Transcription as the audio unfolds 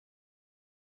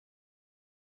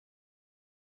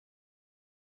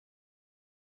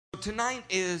tonight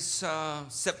is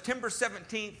September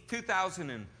 17th,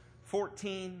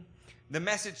 2014. The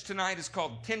message tonight is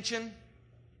called Tension.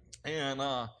 And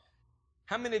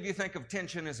how many of you think of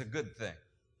tension as a good thing?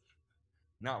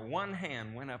 Not one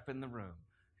hand went up in the room.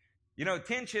 You know,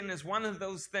 tension is one of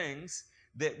those things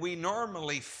that we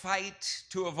normally fight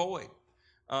to avoid.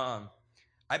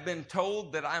 I've been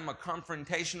told that I'm a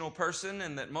confrontational person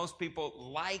and that most people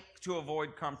like to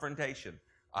avoid confrontation.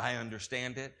 I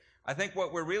understand it. I think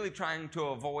what we're really trying to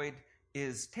avoid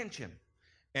is tension.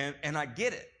 And I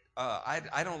get it.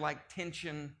 I don't like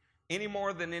tension any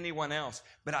more than anyone else,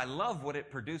 but I love what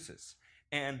it produces.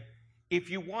 And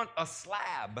if you want a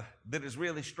slab that is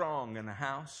really strong in a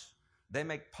house, they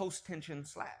make post-tension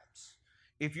slabs.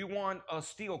 If you want a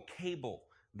steel cable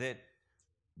that,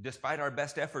 despite our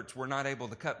best efforts, we're not able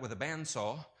to cut with a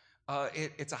bandsaw,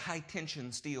 it's a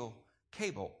high-tension steel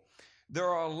cable. There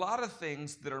are a lot of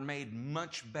things that are made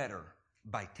much better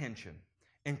by tension,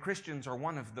 and Christians are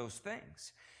one of those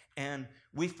things. And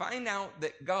we find out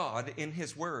that God, in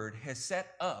His Word, has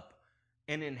set up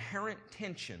an inherent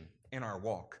tension in our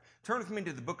walk. Turn with me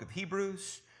to the book of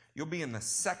Hebrews. You'll be in the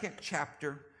 2nd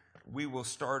chapter. We will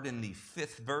start in the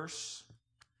 5th verse.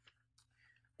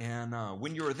 And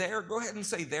when you're there, go ahead and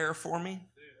say there for me.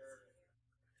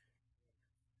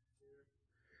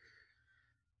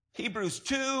 Hebrews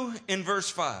 2 in verse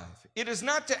 5. It is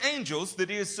not to angels that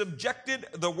He has subjected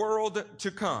the world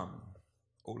to come.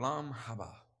 Olam haba.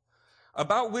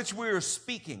 About which we are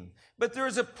speaking. But there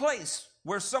is a place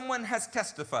where someone has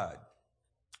testified.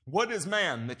 What is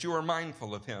man that you are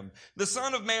mindful of him? The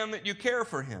Son of Man that you care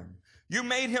for him. You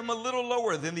made him a little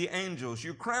lower than the angels.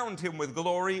 You crowned him with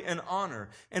glory and honor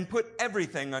and put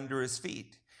everything under his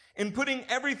feet. In putting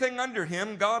everything under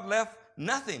him, God left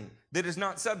nothing that is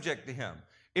not subject to him.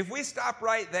 If we stop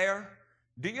right there,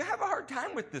 do you have a hard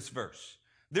time with this verse?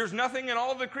 There's nothing in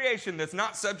all the creation that's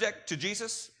not subject to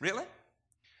Jesus? Really?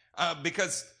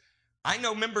 Because I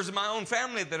know members of my own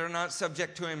family that are not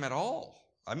subject to him at all.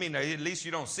 I mean, at least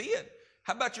you don't see it.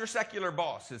 How about your secular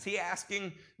boss? Is he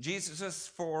asking Jesus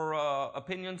for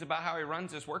opinions about how he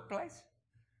runs his workplace?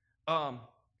 How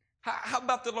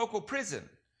about the local prison?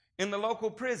 In the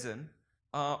local prison,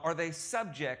 are they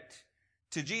subject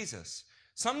to Jesus?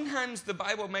 Sometimes the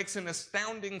Bible makes an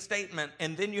astounding statement,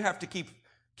 and then you have to keep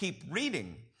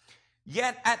reading.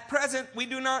 Yet at present, we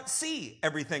do not see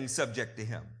everything subject to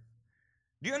him.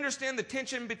 Do you understand the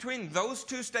tension between those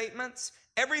two statements?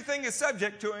 Everything is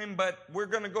subject to him, but we're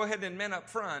going to go ahead and admit up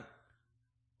front,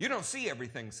 you don't see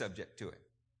everything subject to him.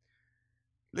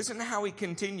 Listen to how he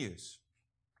continues.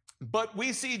 But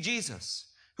we see Jesus,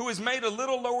 who is made a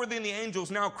little lower than the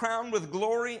angels, now crowned with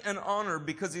glory and honor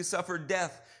because he suffered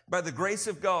death. By the grace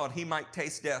of God, he might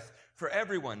taste death for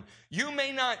everyone. You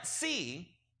may not see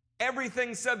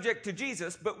everything subject to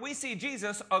Jesus, but we see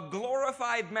Jesus, a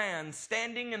glorified man,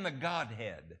 standing in the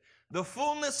Godhead, the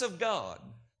fullness of God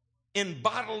in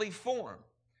bodily form.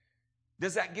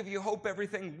 Does that give you hope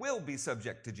everything will be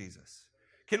subject to Jesus?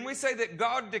 Can we say that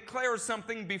God declares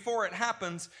something before it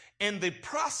happens, and the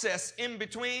process in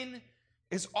between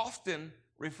is often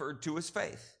referred to as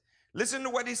faith? Listen to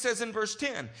what he says in verse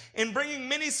 10. In bringing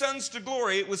many sons to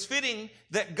glory, it was fitting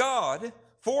that God,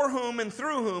 for whom and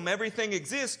through whom everything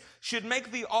exists, should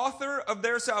make the author of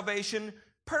their salvation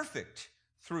perfect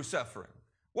through suffering.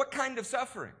 What kind of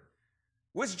suffering?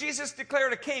 Was Jesus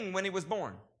declared a king when he was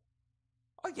born?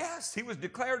 Oh, yes, he was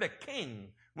declared a king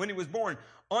when he was born.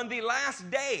 On the last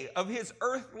day of his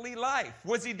earthly life,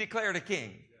 was he declared a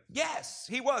king? Yes,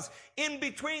 he was. In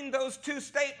between those two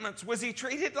statements, was he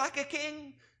treated like a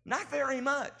king? Not very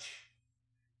much.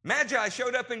 Magi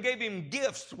showed up and gave him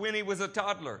gifts when he was a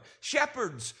toddler.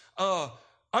 Shepherds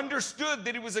understood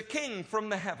that he was a king from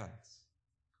the heavens.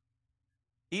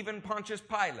 Even Pontius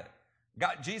Pilate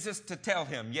got Jesus to tell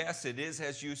him, yes, it is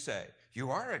as you say. You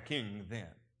are a king then.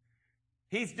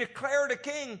 He's declared a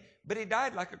king, but he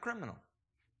died like a criminal.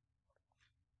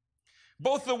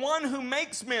 Both the one who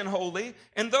makes men holy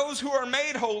and those who are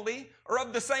made holy are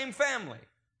of the same family.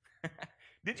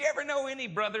 Did you ever know any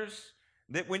brothers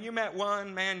that when you met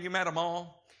one, man, you met them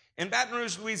all? In Baton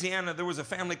Rouge, Louisiana, there was a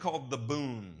family called the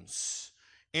Boones.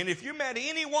 And if you met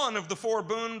any one of the 4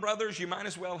 Boone brothers, you might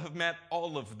as well have met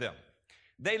all of them.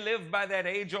 They lived by that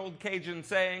age-old Cajun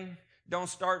saying, don't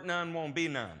start none, won't be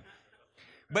none.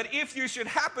 But if you should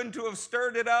happen to have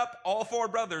stirred it up, all 4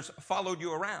 brothers followed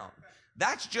you around.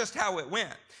 That's just how it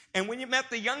went. And when you met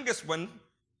the youngest one,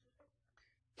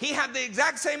 he had the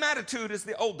exact same attitude as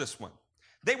the oldest one.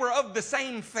 They were of the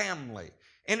same family.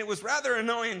 And it was rather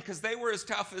annoying because they were as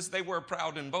tough as they were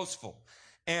proud and boastful.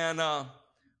 And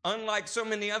Unlike so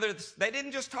many others, they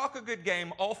didn't just talk a good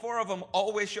game. All four of them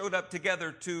always showed up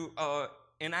together to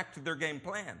enact their game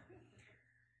plan.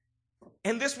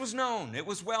 And this was known. It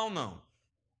was well known.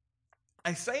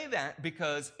 I say that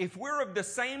because if we're of the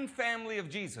same family of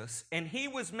Jesus and he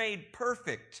was made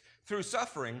perfect through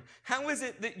suffering, how is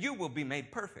it that you will be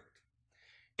made perfect?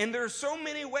 And there are so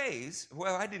many ways.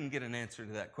 Well, I didn't get an answer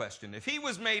to that question. If he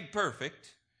was made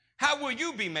perfect, how will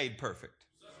you be made perfect?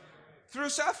 Through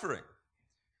suffering.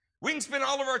 We can spend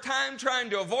all of our time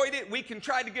trying to avoid it. We can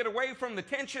try to get away from the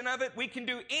tension of it. We can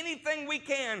do anything we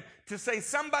can to say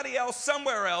somebody else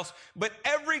somewhere else. But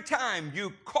every time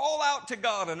you call out to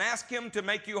God and ask him to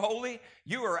make you holy,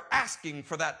 you are asking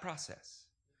for that process.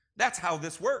 That's how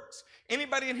this works.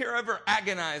 Anybody in here ever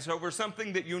agonize over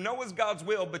something that you know is God's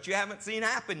will, but you haven't seen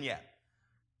happen yet?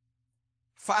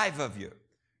 5 of you.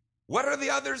 What are the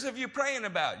others of you praying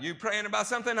about? You praying about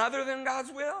something other than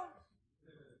God's will?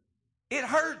 It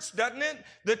hurts, doesn't it?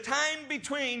 The time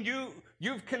between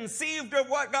you've conceived of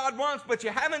what God wants, but you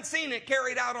haven't seen it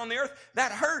carried out on the earth.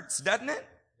 That hurts, doesn't it?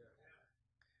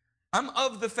 I'm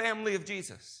of the family of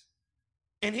Jesus.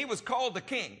 And he was called a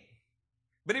king,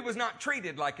 but he was not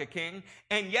treated like a king.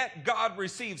 And yet God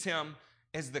receives him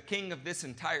as the king of this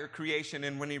entire creation.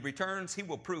 And when he returns, he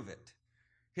will prove it.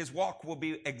 His walk will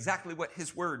be exactly what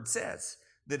his word says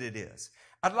that it is.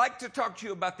 I'd like to talk to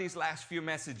you about these last few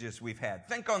messages we've had.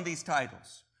 Think on these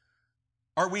titles.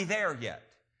 Are we there yet?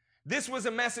 This was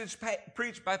a message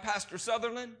preached by Pastor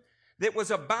Sutherland that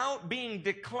was about being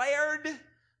declared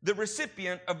the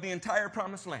recipient of the entire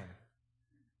promised land.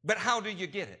 But how do you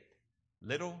get it?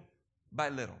 Little by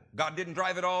little. God didn't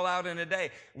drive it all out in a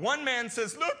day. One man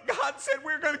says, look, God said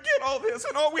we're going to get all this,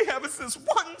 and all we have is this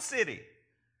one city.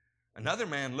 Another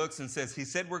man looks and says, he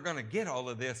said we're going to get all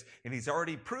of this, and he's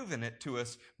already proven it to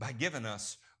us by giving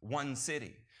us one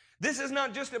city. This is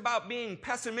not just about being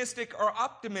pessimistic or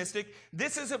optimistic.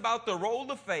 This is about the role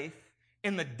of faith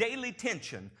in the daily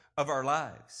tension of our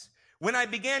lives. When I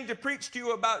began to preach to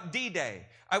you about D-Day,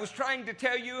 I was trying to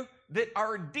tell you that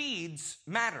our deeds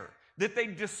matter, that they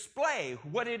display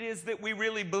what it is that we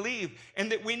really believe,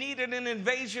 and that we needed an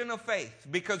invasion of faith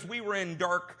because we were in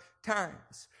dark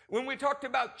times. When we talked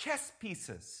about chess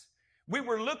pieces, we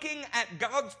were looking at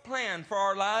God's plan for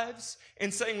our lives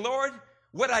and saying, Lord,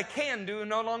 what I can do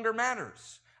no longer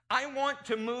matters. I want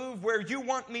to move where you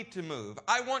want me to move.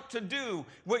 I want to do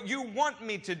what you want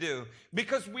me to do,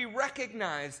 because we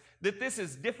recognize that this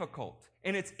is difficult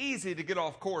and it's easy to get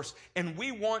off course, and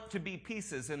we want to be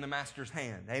pieces in the master's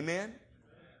hand. Amen?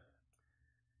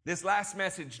 This last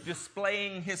message,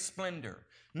 displaying his splendor.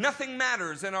 Nothing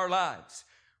matters in our lives.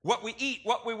 What we eat,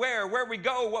 what we wear, where we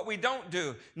go, what we don't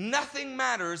do. Nothing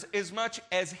matters as much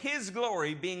as his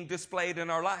glory being displayed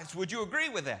in our lives. Would you agree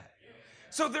with that?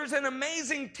 So there's an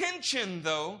amazing tension,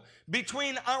 though,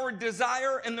 between our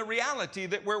desire and the reality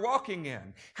that we're walking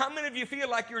in. How many of you feel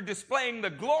like you're displaying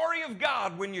the glory of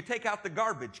God when you take out the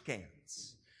garbage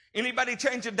cans? Anybody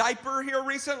change a diaper here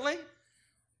recently?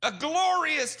 A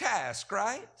glorious task,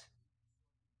 right?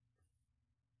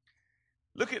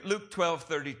 Look at Luke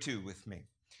 12:32 with me.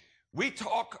 We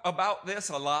talk about this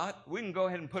a lot. We can go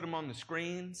ahead and put them on the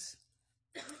screens.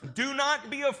 Do not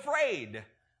be afraid,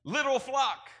 little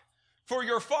flock, for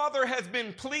your Father has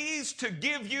been pleased to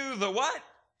give you the what?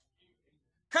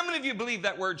 How many of you believe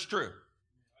that word's true?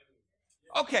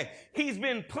 Okay, he's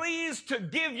been pleased to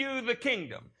give you the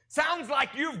kingdom. Sounds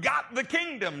like you've got the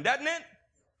kingdom, doesn't it?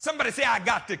 Somebody say, I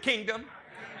got the kingdom.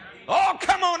 Oh,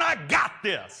 come on, I got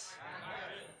this.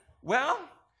 Well,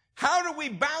 how do we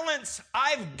balance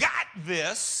I've got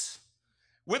this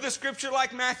with a scripture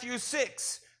like Matthew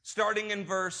 6, starting in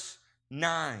verse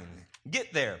 9?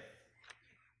 Get there.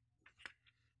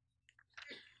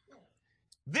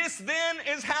 This then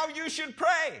is how you should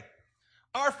pray.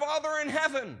 Our Father in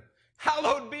heaven,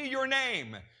 hallowed be your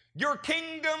name. Your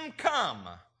kingdom come.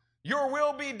 Your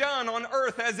will be done on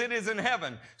earth as it is in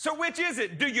heaven. So which is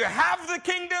it? Do you have the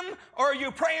kingdom, or are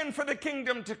you praying for the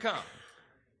kingdom to come?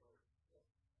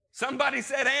 Somebody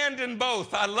said, and in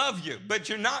both. I love you, but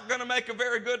you're not going to make a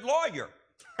very good lawyer.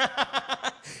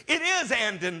 It is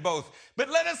and in both. But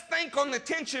let us think on the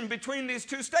tension between these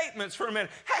two statements for a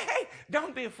minute. Hey,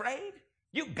 don't be afraid.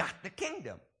 You got the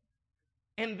kingdom.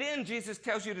 And then Jesus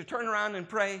tells you to turn around and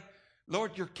pray,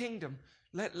 Lord, your kingdom,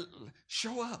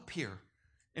 show up here.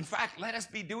 In fact, let us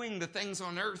be doing the things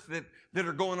on earth that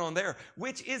are going on there.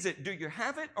 Which is it? Do you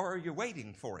have it, or are you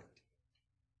waiting for it?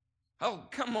 Oh,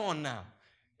 come on now.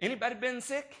 Anybody been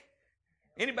sick?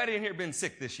 Anybody in here been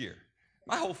sick this year?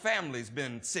 My whole family's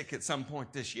been sick at some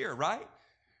point this year, right?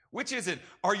 Which is it?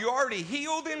 Are you already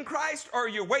healed in Christ, or are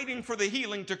you waiting for the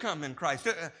healing to come in Christ?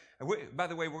 By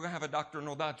the way, we're going to have a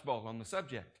doctrinal dodgeball on the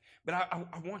subject. But I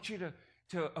want you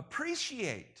to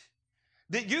appreciate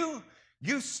that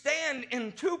you stand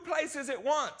in two places at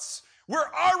once.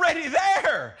 We're already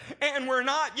there, and we're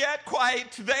not yet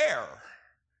quite there.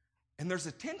 And there's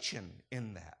a tension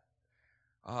in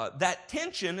that. That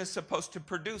tension is supposed to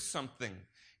produce something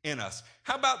in us.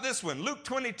 How about this one? Luke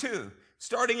 22,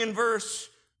 starting in verse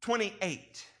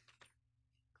 28.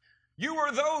 You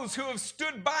are those who have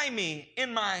stood by me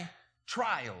in my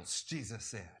trials, Jesus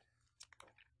said.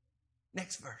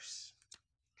 Next verse.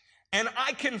 And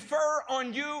I confer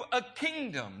on you a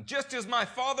kingdom, just as my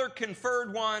Father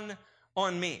conferred one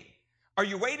on me. Are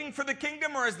you waiting for the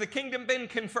kingdom, or has the kingdom been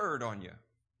conferred on you?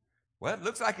 Well, it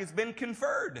looks like it's been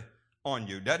conferred on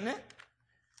you, doesn't it?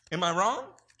 Am I wrong?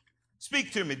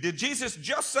 Speak to me. Did Jesus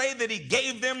just say that he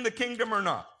gave them the kingdom or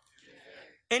not?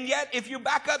 And yet, if you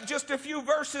back up just a few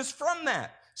verses from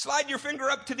that, slide your finger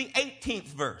up to the 18th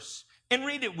verse and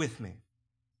read it with me.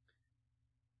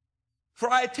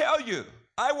 For I tell you,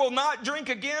 I will not drink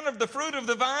again of the fruit of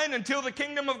the vine until the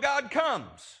kingdom of God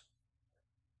comes.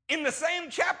 In the same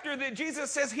chapter that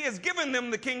Jesus says he has given them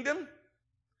the kingdom,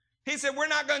 he said, we're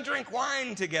not going to drink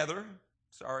wine together.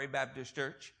 Sorry, Baptist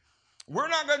Church. We're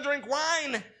not going to drink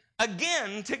wine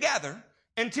again together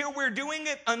until we're doing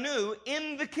it anew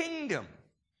in the kingdom.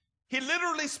 He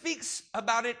literally speaks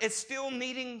about it as still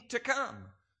needing to come.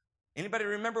 Anybody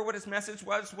remember what his message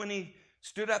was when he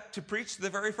stood up to preach the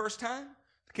very first time?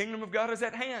 The kingdom of God is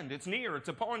at hand. It's near. It's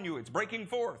upon you. It's breaking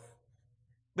forth.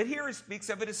 But here he speaks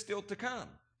of it as still to come.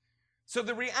 So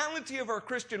the reality of our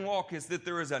Christian walk is that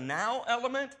there is a now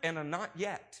element and a not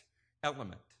yet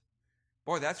element.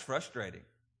 Boy, that's frustrating.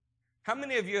 How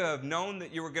many of you have known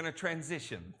that you were going to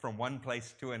transition from one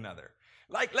place to another?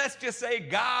 Like, let's just say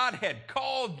God had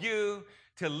called you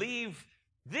to leave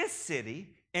this city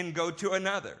and go to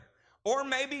another. Or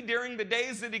maybe during the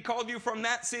days that he called you from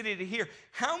that city to here.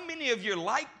 How many of you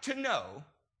like to know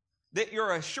that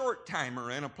you're a short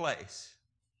timer in a place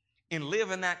and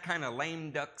live in that kind of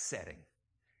lame duck setting?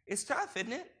 It's tough,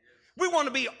 isn't it? We want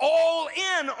to be all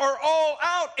in or all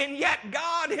out, and yet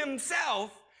God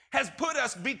himself has put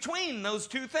us between those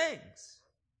two things.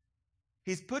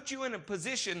 He's put you in a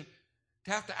position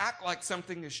to have to act like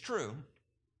something is true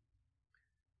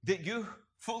that you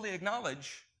fully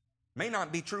acknowledge may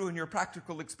not be true in your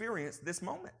practical experience this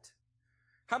moment.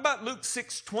 How about Luke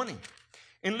 6:20?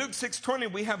 In Luke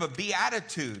 6:20, we have a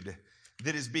beatitude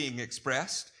that is being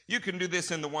expressed. You can do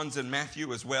this in the ones in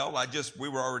Matthew as well. We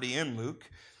were already in Luke.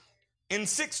 In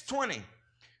 6:20,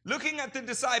 looking at the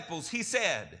disciples, he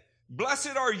said,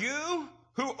 blessed are you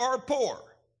who are poor.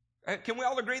 Can we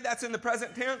all agree that's in the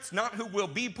present tense? Not who will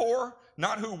be poor,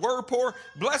 not who were poor.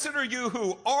 Blessed are you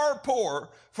who are poor,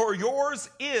 for yours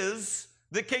is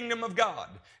the kingdom of God.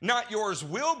 Not yours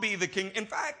will be the kingdom. In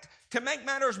fact, to make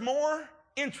matters more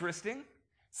interesting,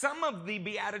 some of the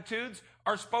Beatitudes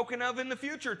are spoken of in the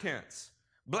future tense.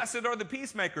 Blessed are the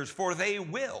peacemakers, for they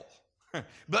will.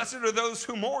 Blessed are those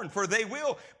who mourn, for they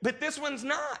will. But this one's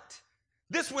not.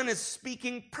 This one is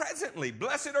speaking presently.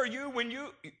 Blessed are you when you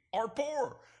are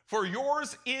poor, for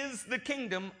yours is the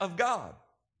kingdom of God.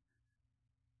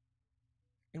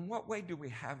 In what way do we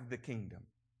have the kingdom?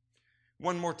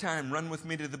 One more time, run with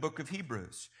me to the book of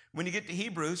Hebrews. When you get to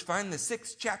Hebrews, find the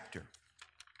 6th chapter.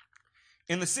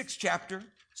 In the 6th chapter,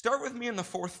 start with me in the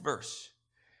 4th verse.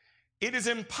 It is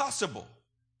impossible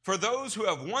for those who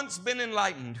have once been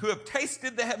enlightened, who have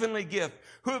tasted the heavenly gift,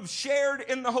 who have shared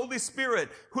in the Holy Spirit,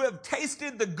 who have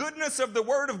tasted the goodness of the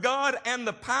Word of God and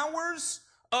the powers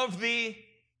of the...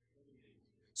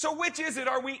 So which is it?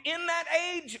 Are we in that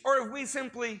age, or have we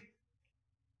simply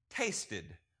tasted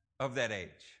of that age?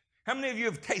 How many of you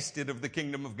have tasted of the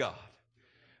kingdom of God?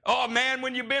 Oh man,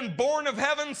 when you've been born of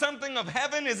heaven, something of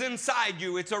heaven is inside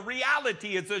you. It's a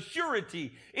reality. It's a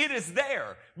surety. It is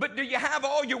there. But do you have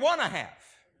all you want to have?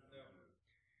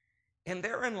 And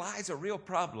therein lies a real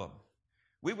problem.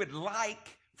 We would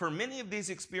like for many of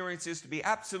these experiences to be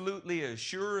absolutely as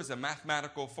sure as a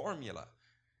mathematical formula.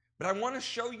 But I want to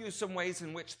show you some ways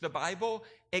in which the Bible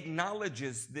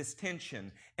acknowledges this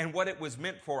tension and what it was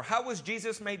meant for. How was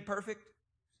Jesus made perfect?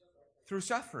 Through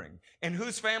suffering. And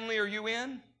whose family are you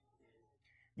in?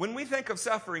 When we think of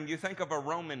suffering, you think of a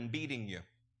Roman beating you.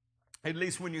 At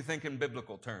least when you think in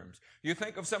biblical terms. You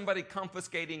think of somebody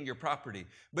confiscating your property.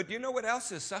 But do you know what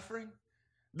else is suffering?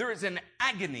 There is an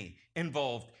agony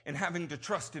involved in having to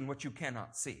trust in what you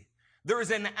cannot see. There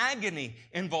is an agony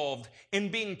involved in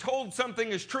being told something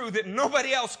is true that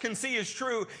nobody else can see is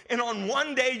true. And on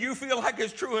one day you feel like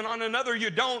it's true and on another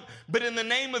you don't. But in the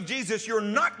name of Jesus, you're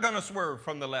not going to swerve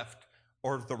from the left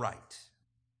or the right.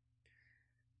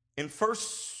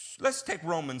 Let's take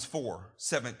Romans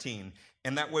 4:17.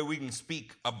 And that way we can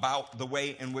speak about the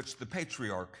way in which the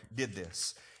patriarch did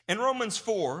this. In Romans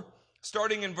 4,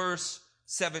 starting in verse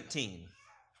 17.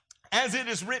 As it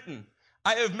is written,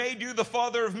 I have made you the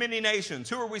father of many nations.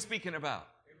 Who are we speaking about?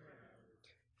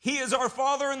 He is our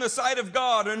father in the sight of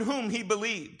God, in whom he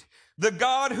believed. The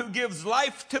God who gives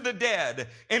life to the dead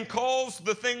and calls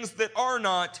the things that are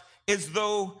not as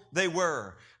though they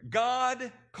were.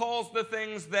 God calls the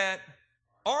things that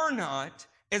are not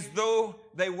as though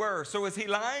they were. So is he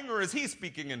lying or is he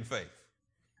speaking in faith?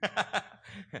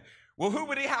 Well, who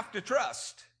would he have to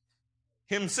trust?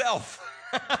 Himself.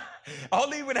 All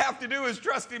he would have to do is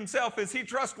trust himself. Is he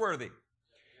trustworthy?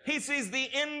 He sees the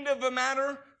end of a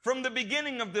matter from the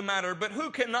beginning of the matter, but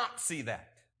who cannot see that?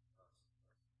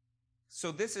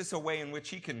 So this is a way in which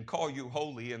he can call you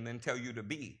holy and then tell you to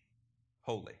be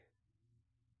holy.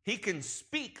 He can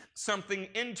speak something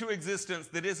into existence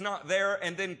that is not there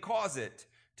and then cause it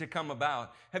to come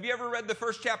about. Have you ever read the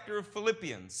first chapter of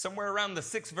Philippians, somewhere around the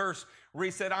 6th verse, where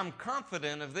he said, I'm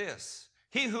confident of this.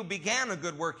 He who began a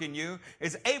good work in you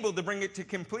is able to bring it to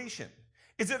completion.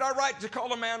 Is it all right to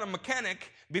call a man a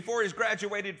mechanic before he's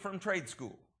graduated from trade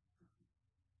school?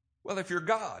 Well, if you're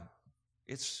God,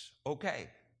 it's okay,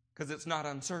 because it's not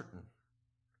uncertain.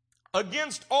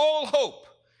 Against all hope,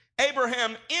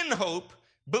 Abraham in hope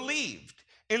believed,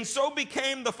 and so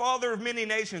became the father of many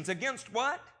nations. Against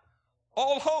what?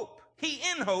 All hope. He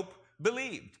in hope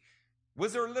believed.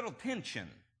 Was there a little tension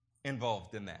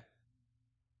involved in that?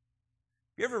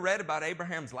 You ever read about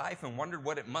Abraham's life and wondered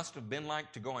what it must have been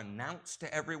like to go announce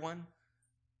to everyone,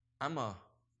 I'm a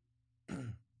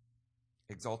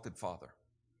exalted father?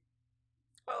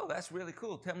 Oh, that's really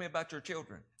cool. Tell me about your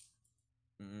children.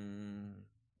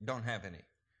 Don't have any.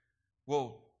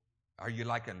 Well, are you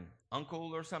like an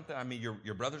uncle or something? I mean,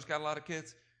 your brother's got a lot of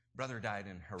kids? Brother died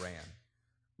in Haran.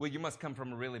 Well, you must come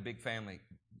from a really big family.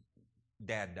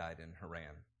 Dad died in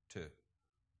Haran, too.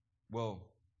 Well,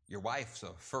 your wife's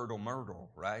a fertile myrtle,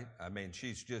 right? I mean,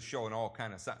 she's just showing all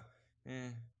kind of signs.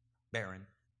 Barren.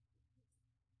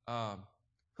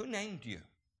 Who named you?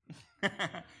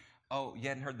 Oh, you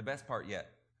hadn't heard the best part yet.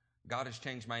 God has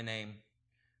changed my name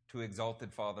to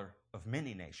exalted father of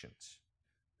many nations.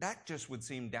 That just would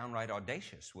seem downright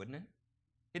audacious, wouldn't it?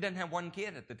 He doesn't have one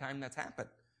kid at the time that's happened.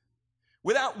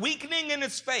 Without weakening in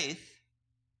his faith,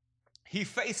 he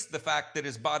faced the fact that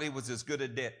his body was as good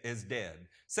as dead.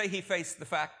 Say he faced the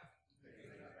fact.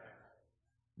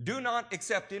 Do not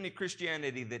accept any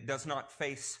Christianity that does not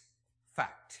face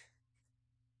fact.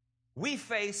 We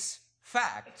face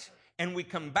fact and we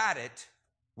combat it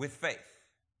with faith.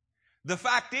 The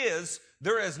fact is,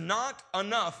 there is not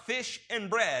enough fish and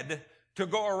bread to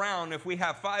go around if we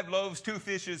have 5 loaves, 2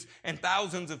 fishes, and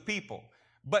thousands of people.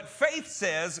 But faith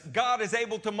says God is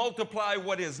able to multiply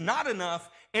what is not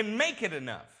enough and make it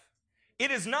enough.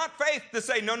 It is not faith to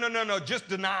say, no, just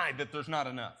deny that there's not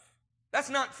enough.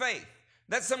 That's not faith.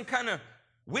 That's some kind of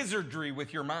wizardry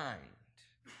with your mind.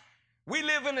 We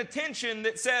live in a tension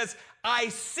that says, I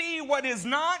see what is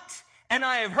not, and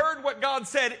I have heard what God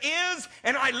said is,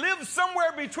 and I live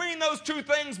somewhere between those two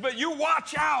things, but you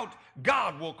watch out.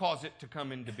 God will cause it to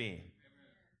come into being.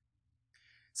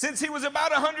 Since he was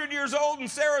about 100 years old and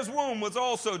Sarah's womb was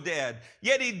also dead,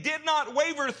 yet he did not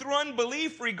waver through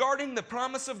unbelief regarding the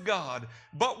promise of God,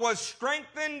 but was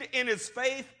strengthened in his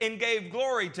faith and gave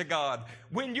glory to God.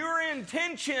 When you're in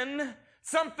tension,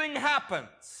 something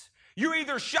happens. You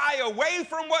either shy away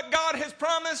from what God has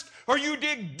promised or you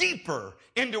dig deeper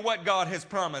into what God has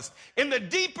promised. And the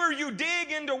deeper you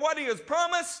dig into what he has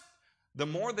promised, the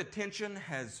more the tension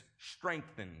has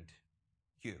strengthened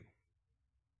you.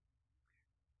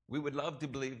 We would love to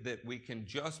believe that we can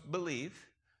just believe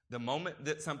the moment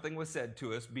that something was said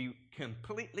to us, be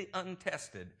completely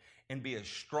untested, and be as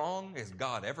strong as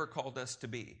God ever called us to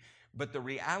be. But the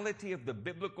reality of the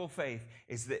biblical faith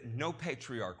is that no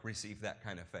patriarch received that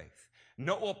kind of faith.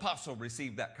 No apostle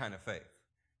received that kind of faith.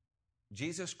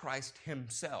 Jesus Christ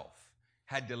himself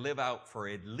had to live out for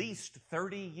at least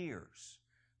 30 years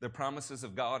the promises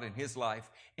of God in his life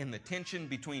in the tension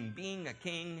between being a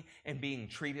king and being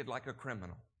treated like a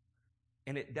criminal.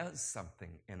 And it does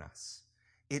something in us.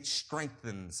 It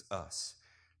strengthens us.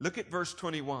 Look at verse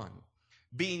 21.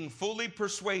 Being fully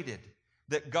persuaded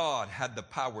that God had the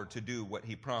power to do what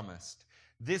he promised.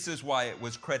 This is why it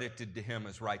was credited to him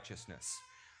as righteousness.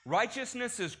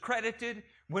 Righteousness is credited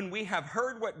when we have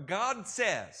heard what God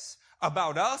says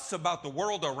about us, about the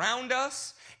world around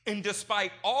us. And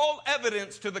despite all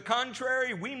evidence to the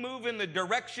contrary, we move in the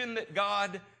direction that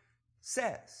God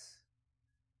says.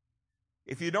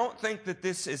 If you don't think that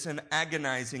this is an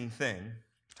agonizing thing,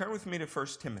 turn with me to 1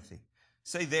 Timothy.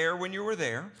 Say there when you were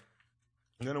there.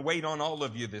 I'm going to wait on all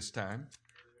of you this time.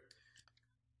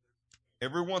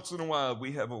 Every once in a while,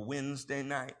 we have a Wednesday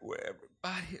night where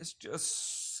everybody is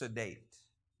just sedate.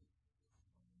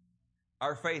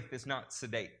 Our faith is not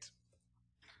sedate.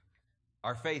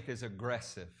 Our faith is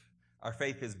aggressive. Our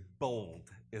faith is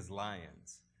bold as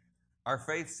lions. Our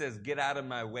faith says, get out of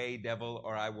my way, devil,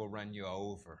 or I will run you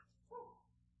over.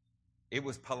 It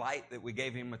was polite that we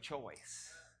gave him a choice.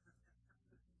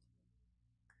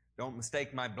 Don't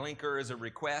mistake my blinker as a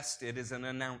request. It is an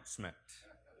announcement.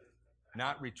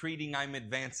 Not retreating, I'm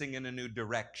advancing in a new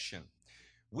direction.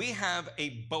 We have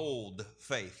a bold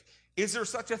faith. Is there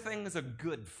such a thing as a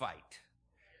good fight?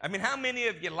 I mean, how many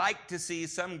of you like to see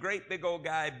some great big old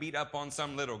guy beat up on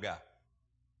some little guy?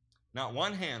 Not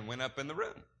one hand went up in the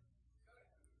room.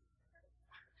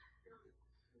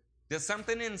 Does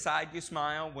something inside you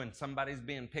smile when somebody's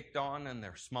being picked on and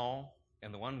they're small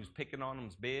and the one who's picking on them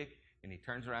is big and he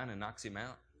turns around and knocks him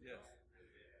out? Yes.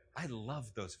 I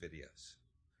love those videos.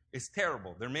 It's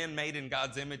terrible. They're men made in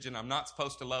God's image and I'm not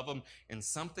supposed to love them. And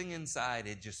something inside,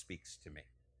 it just speaks to me.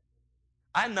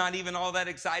 I'm not even all that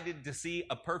excited to see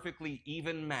a perfectly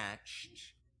even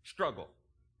matched struggle.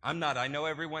 I'm not. I know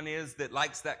everyone is that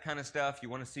likes that kind of stuff. You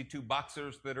want to see two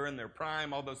boxers that are in their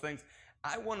prime, all those things.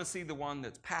 I want to see the one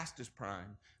that's past his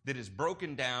prime, that is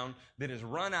broken down, that has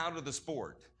run out of the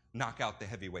sport, knock out the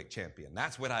heavyweight champion.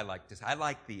 That's what I like to see. I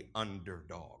like the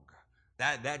underdog.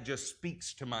 That just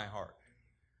speaks to my heart.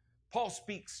 Paul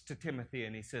speaks to Timothy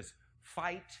and he says,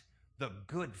 fight the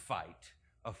good fight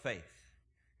of faith.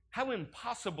 How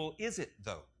impossible is it,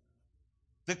 though?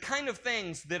 The kind of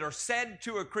things that are said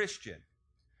to a Christian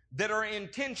that are in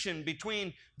tension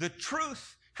between the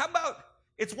truth. How about,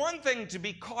 it's one thing to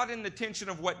be caught in the tension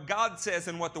of what God says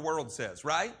and what the world says,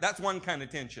 right? That's one kind of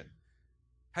tension.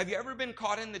 Have you ever been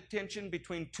caught in the tension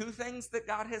between two things that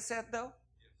God has said, though?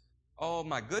 Oh,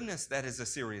 my goodness, that is a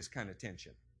serious kind of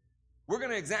tension. We're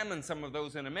going to examine some of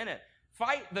those in a minute.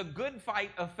 Fight the good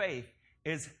fight of faith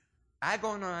is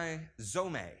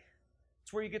agonizomai.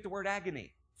 It's where you get the word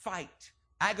agony. Fight.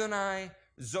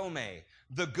 Agonizomai.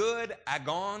 The good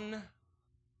agon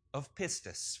of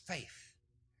pistis. Faith.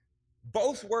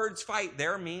 Both words fight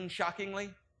there mean,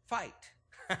 shockingly, fight.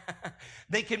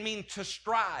 They can mean to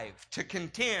strive, to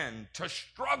contend, to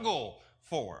struggle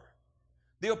for.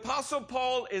 The Apostle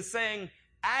Paul is saying,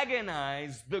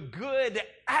 agonize the good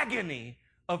agony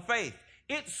of faith.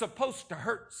 It's supposed to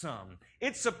hurt some.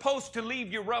 It's supposed to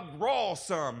leave you rubbed raw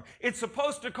some. It's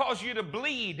supposed to cause you to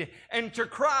bleed and to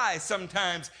cry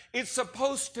sometimes. It's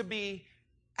supposed to be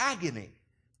agony.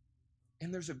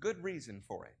 And there's a good reason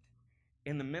for it.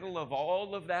 In the middle of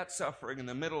all of that suffering, in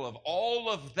the middle of all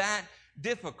of that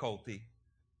difficulty,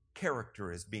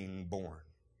 character is being born.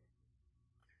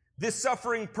 This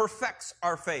suffering perfects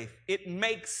our faith. It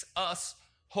makes us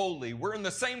holy. We're in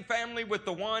the same family with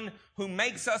the one who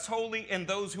makes us holy and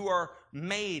those who are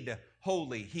made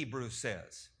holy, Hebrews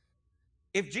says.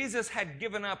 If Jesus had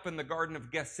given up in the Garden of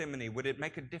Gethsemane, would it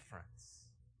make a difference?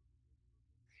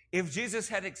 If Jesus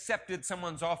had accepted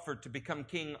someone's offer to become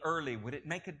king early, would it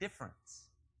make a difference?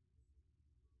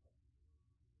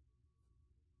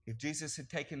 If Jesus had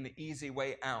taken the easy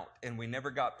way out and we never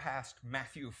got past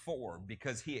Matthew 4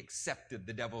 because he accepted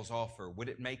the devil's offer, would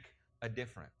it make a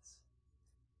difference?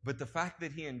 But the fact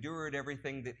that he endured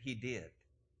everything that he did,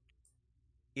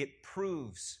 it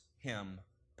proves him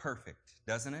perfect,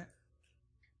 doesn't it?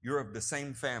 You're of the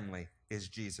same family as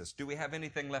Jesus. Do we have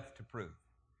anything left to prove?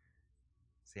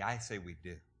 See, I say we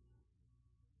do.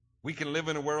 We can live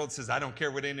in a world that says, I don't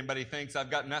care what anybody thinks. I've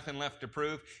got nothing left to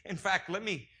prove. In fact, let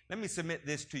me submit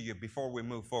this to you before we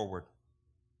move forward.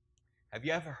 Have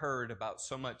you ever heard about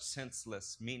so much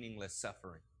senseless, meaningless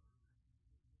suffering?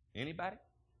 Anybody?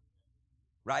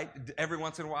 Right? Every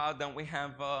once in a while, don't we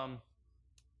have,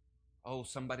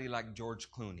 somebody like George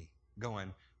Clooney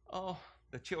going,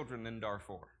 the children in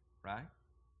Darfur, right?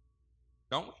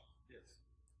 Don't we? Yes.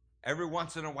 Every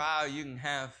once in a while, you can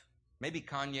have maybe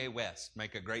Kanye West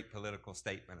make a great political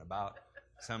statement about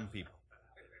some people.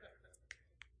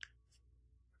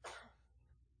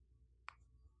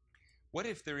 What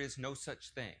if there is no such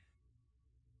thing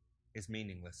as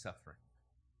meaningless suffering?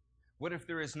 What if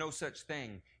there is no such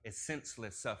thing as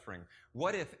senseless suffering?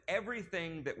 What if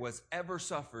everything that was ever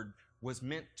suffered was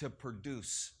meant to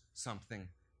produce something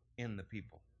in the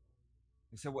people?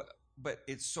 You say, well, but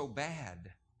it's so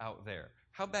bad out there.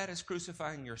 How bad is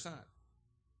crucifying your son?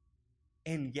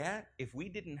 And yet, if we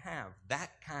didn't have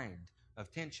that kind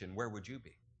of tension, where would you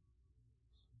be?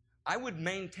 I would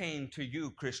maintain to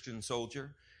you, Christian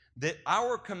soldier, that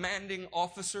our commanding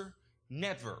officer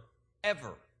never,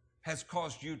 ever has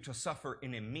caused you to suffer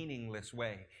in a meaningless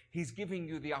way. He's giving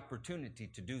you the opportunity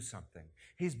to do something.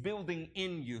 He's building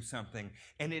in you something,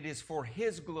 and it is for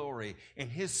His glory and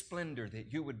His splendor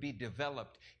that you would be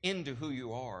developed into who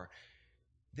you are.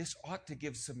 This ought to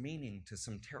give some meaning to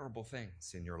some terrible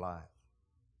things in your life.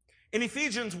 In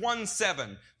Ephesians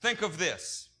 1:7, think of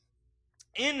this.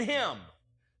 In Him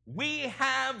we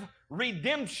have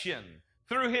redemption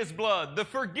through His blood, the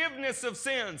forgiveness of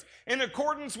sins in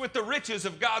accordance with the riches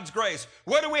of God's grace.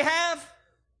 What do we have?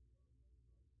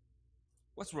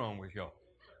 What's wrong with y'all?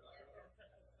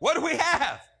 What do we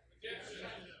have?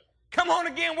 Come on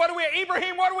again. What do we have?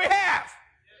 Ibrahim, what do we have?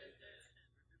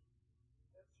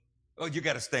 Oh, you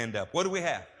got to stand up. What do we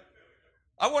have?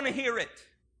 I want to hear it.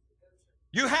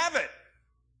 You have it.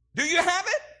 Do you have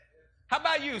it? How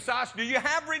about you, Sash? Do you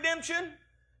have redemption?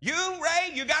 You,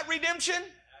 Ray, you got redemption?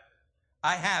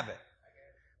 I have it.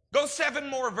 Go 7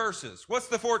 more verses. What's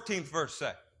the 14th verse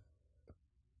say?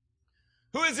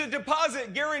 Who is a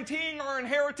deposit guaranteeing our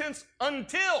inheritance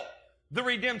until the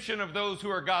redemption of those who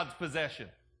are God's possession.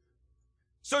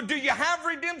 So do you have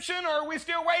redemption, or are we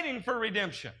still waiting for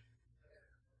redemption?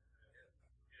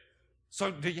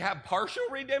 So do you have partial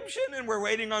redemption and we're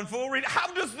waiting on full redemption?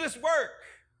 How does this work?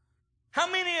 How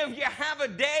many of you have a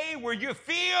day where you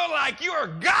feel like you are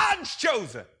God's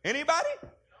chosen? Anybody?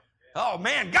 Oh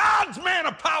man, God's man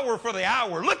of power for the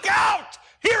hour. Look out!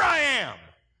 Here I am.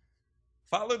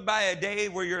 Followed by a day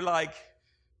where you're like,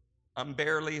 I'm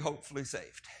barely hopefully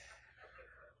saved.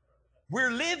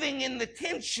 We're living in the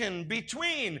tension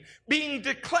between being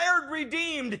declared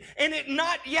redeemed and it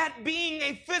not yet being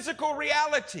a physical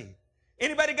reality.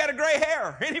 Anybody got a gray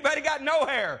hair? Anybody got no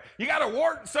hair? You got a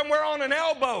wart somewhere on an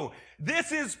elbow.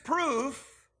 This is proof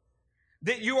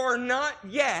that you are not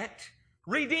yet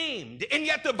redeemed. And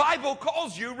yet the Bible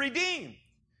calls you redeemed.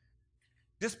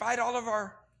 Despite all of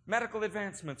our medical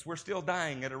advancements, we're still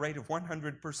dying at a rate of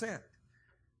 100%.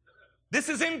 This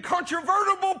is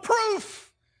incontrovertible proof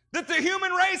that the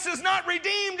human race is not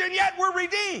redeemed, and yet we're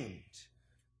redeemed.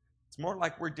 It's more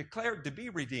like we're declared to be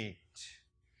redeemed.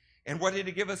 And what did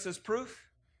He give us as proof?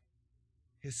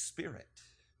 His Spirit.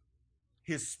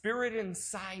 His Spirit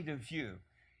inside of you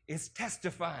is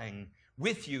testifying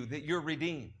with you that you're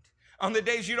redeemed. On the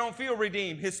days you don't feel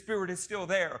redeemed, His Spirit is still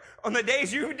there. On the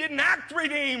days you didn't act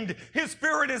redeemed, His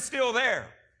Spirit is still there.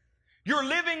 You're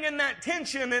living in that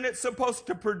tension, and it's supposed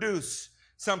to produce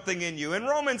something in you. In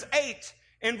Romans 8,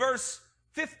 in verse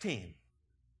 15,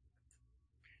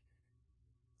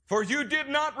 for you did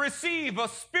not receive a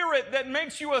spirit that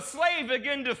makes you a slave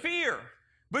again to fear,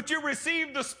 but you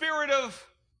received the spirit of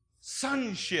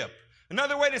sonship.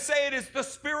 Another way to say it is the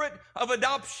spirit of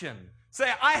adoption.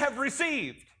 Say, I have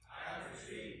received.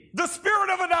 The spirit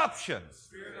of adoption.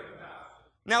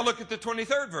 Now look at the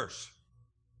 23rd verse.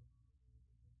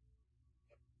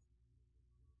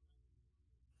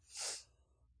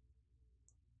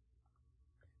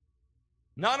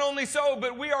 Not only so,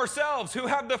 but we ourselves who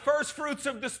have the first fruits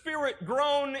of the Spirit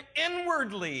groan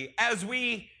inwardly as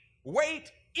we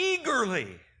wait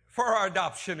eagerly for our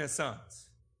adoption as sons.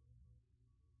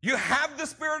 You have the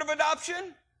spirit of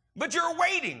adoption, but you're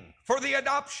waiting for the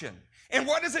adoption. And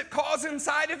what does it cause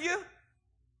inside of you?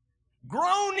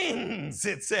 Groanings,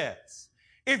 it says.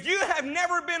 If you have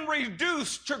never been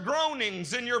reduced to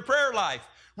groanings in your prayer life,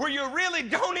 where you really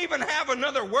don't even have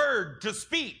another word to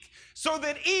speak, so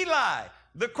that Eli,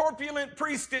 the corpulent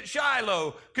priest at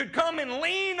Shiloh, could come and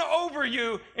lean over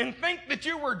you and think that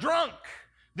you were drunk,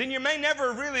 then you may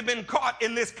never have really been caught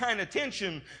in this kind of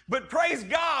tension. But praise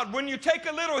God, when you take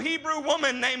a little Hebrew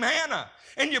woman named Hannah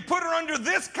and you put her under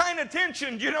this kind of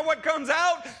tension, do you know what comes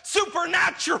out?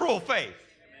 Supernatural faith.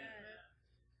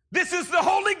 This is the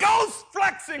Holy Ghost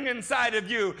flexing inside of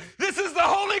you. This is the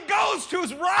Holy Ghost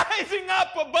who's rising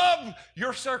up above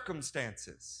your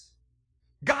circumstances.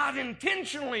 God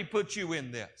intentionally put you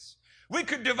in this. We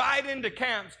could divide into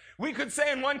camps. We could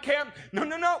say in one camp,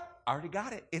 no, I already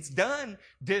got it. It's done.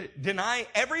 Deny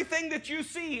everything that you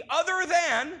see other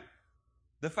than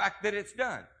the fact that it's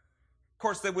done. Of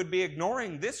course, they would be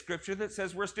ignoring this scripture that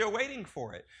says we're still waiting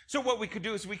for it. So what we could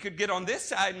do is we could get on this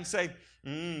side and say,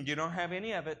 you don't have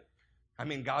any of it. I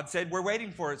mean, God said we're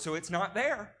waiting for it, so it's not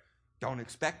there. Don't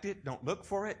expect it. Don't look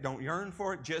for it. Don't yearn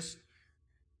for it.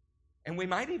 And we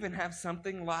might even have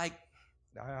something like,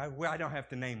 I don't have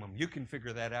to name them. You can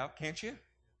figure that out, can't you?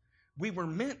 We were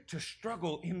meant to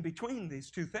struggle in between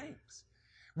these two things.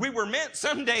 We were meant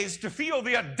some days to feel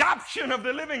the adoption of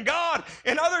the living God,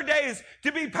 and other days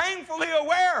to be painfully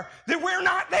aware that we're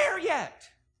not there yet.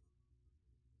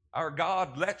 Our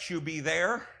God lets you be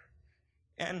there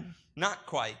and not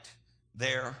quite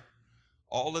there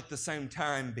all at the same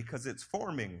time because it's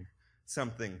forming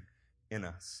something in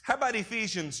us. How about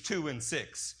Ephesians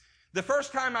 2:6? The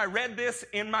first time I read this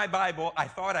in my Bible, I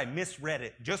thought I misread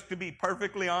it, just to be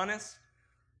perfectly honest.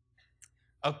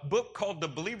 A book called The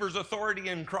Believer's Authority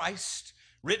in Christ,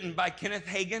 written by Kenneth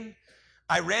Hagin.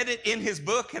 I read it in his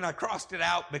book and I crossed it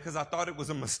out because I thought it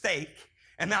was a mistake.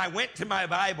 And then I went to my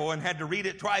Bible and had to read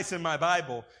it twice in my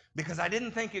Bible because I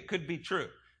didn't think it could be true.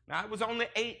 Now, I was only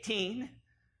 18,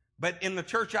 but in the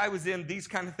church I was in, these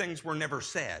kind of things were never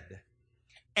said.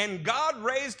 And God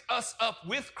raised us up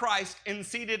with Christ and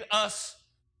seated us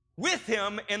with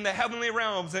him in the heavenly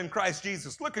realms in Christ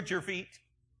Jesus. Look at your feet.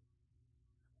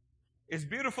 As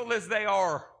beautiful as they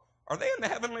are they in the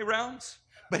heavenly realms?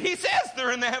 But he says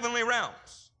they're in the heavenly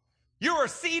realms. You are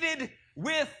seated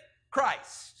with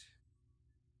Christ.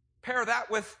 Pair that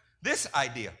with this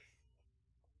idea.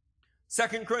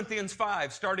 2 Corinthians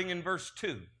 5, starting in verse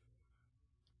 2.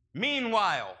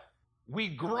 Meanwhile, we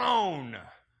groan,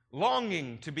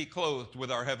 longing to be clothed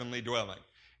with our heavenly dwelling.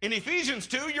 In Ephesians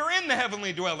 2, you're in the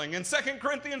heavenly dwelling. In 2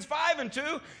 Corinthians 5 and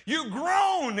 2, you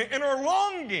groan and are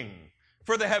longing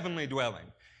for the heavenly dwelling.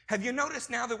 Have you noticed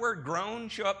now the word groan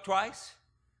show up twice?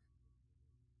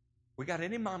 We got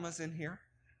any mamas in here?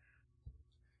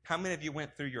 How many of you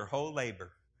went through your whole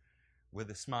labor with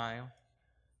a smile,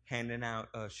 handing out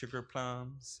sugar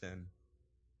plums? And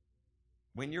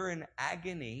when you're in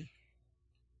agony,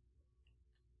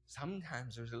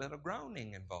 sometimes there's a little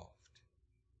groaning involved.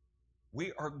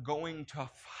 We are going to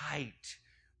fight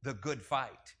the good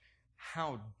fight.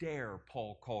 How dare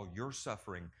Paul call your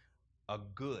suffering a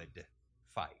good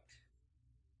fight?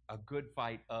 A good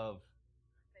fight of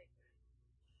faith.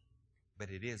 But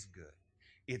it is good.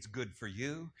 It's good for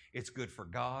you. It's good for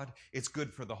God. It's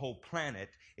good for the whole planet.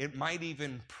 It might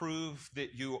even prove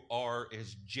that you are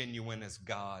as genuine as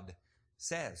God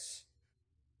says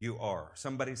you are.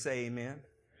 Somebody say amen.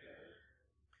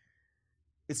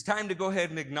 It's time to go ahead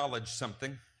and acknowledge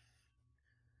something.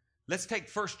 Let's take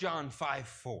 1 John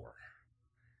 5:4.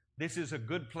 This is a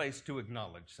good place to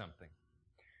acknowledge something.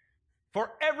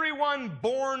 For everyone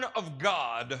born of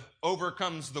God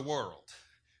overcomes the world.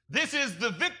 This is the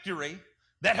victory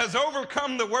that has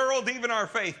overcome the world, even our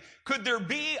faith. Could there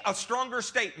be a stronger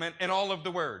statement in all of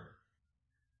the word?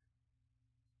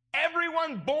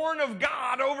 Everyone born of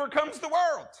God overcomes the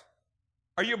world.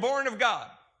 Are you born of God?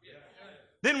 Yes.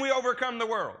 Then we overcome the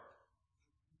world.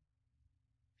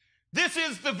 This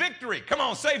is the victory. Come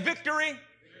on, say victory. Victory.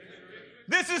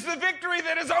 This is the victory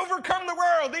that has overcome the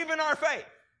world, even our faith.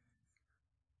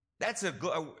 That's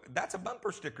a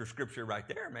bumper sticker scripture right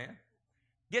there, man.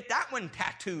 Get that one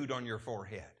tattooed on your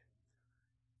forehead.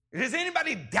 Does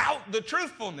anybody doubt the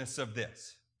truthfulness of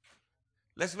this?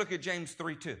 Let's look at James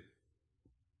 3:2.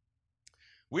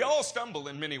 We all stumble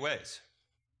in many ways.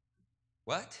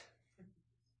 What?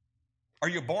 Are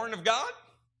you born of God?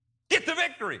 Get the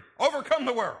victory. Overcome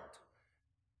the world.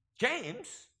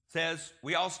 James says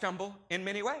we all stumble in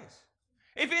many ways.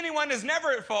 If anyone is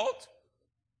never at fault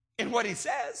in what he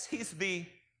says, he's the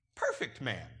perfect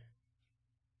man.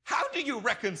 How do you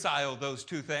reconcile those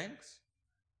two things?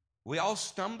 We all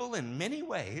stumble in many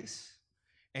ways,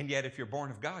 and yet if you're born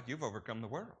of God, you've overcome the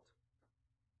world.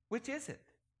 Which is it?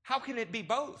 How can it be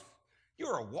both?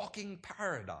 You're a walking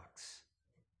paradox.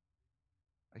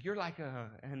 You're like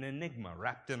an enigma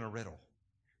wrapped in a riddle.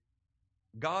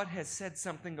 God has said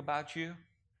something about you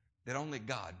that only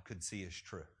God could see as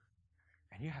true.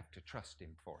 And you have to trust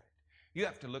him for it. You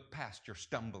have to look past your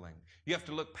stumbling. You have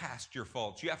to look past your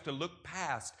faults. You have to look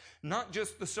past not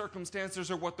just the circumstances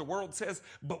or what the world says,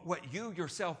 but what you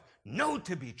yourself know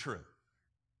to be true.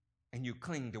 And you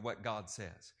cling to what God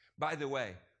says. By the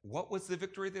way, what was the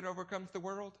victory that overcomes the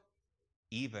world?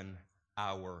 Even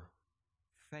our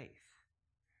faith.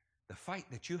 The fight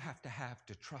that you have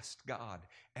to trust God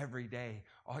every day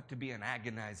ought to be an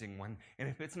agonizing one. And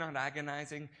if it's not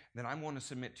agonizing, then I want to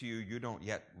submit to you, you don't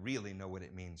yet really know what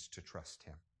it means to trust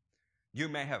him. You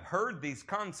may have heard these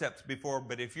concepts before,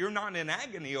 but if you're not in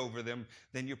agony over them,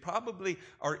 then you probably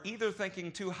are either thinking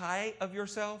too high of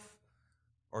yourself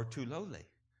or too lowly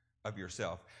of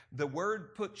yourself. The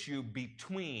word puts you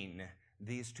between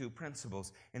these two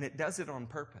principles, and it does it on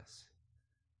purpose.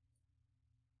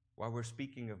 While we're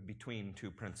speaking of between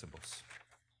two principles.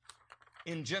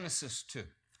 In Genesis 2,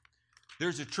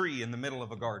 there's a tree in the middle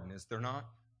of a garden, is there not?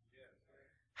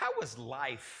 How was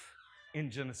life in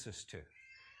Genesis 2?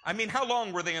 I mean, how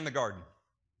long were they in the garden?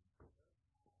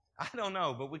 I don't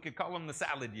know, but we could call them the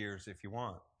salad years if you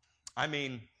want. I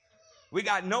mean, we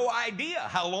got no idea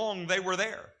how long they were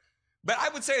there. But I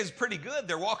would say it's pretty good.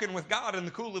 They're walking with God in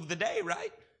the cool of the day,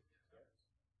 right?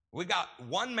 We got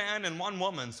one man and one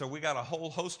woman, so we got a whole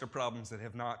host of problems that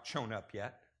have not shown up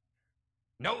yet.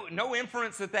 No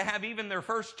inference that they have even their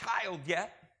first child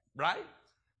yet, right?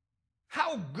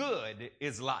 How good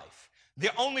is life? The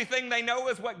only thing they know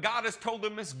is what God has told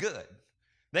them is good.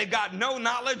 They've got no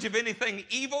knowledge of anything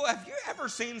evil. Have you ever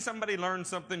seen somebody learn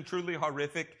something truly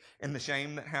horrific and the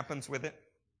shame that happens with it?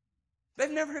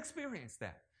 They've never experienced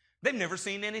that. They've never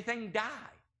seen anything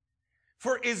die.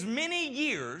 For as many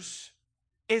years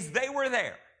as they were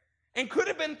there, and could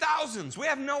have been thousands, we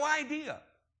have no idea.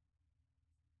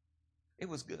 It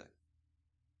was good.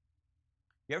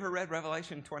 You ever read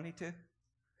Revelation 22?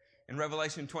 In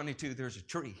Revelation 22, there's a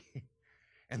tree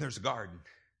and there's a garden,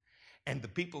 and the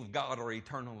people of God are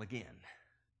eternal again.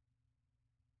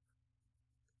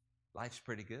 Life's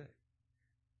pretty good.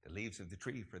 The leaves of the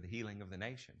tree for the healing of the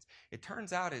nations. It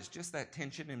turns out it's just that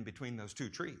tension in between those two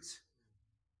trees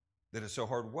that is so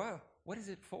hard. Well, what is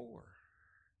it for?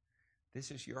 This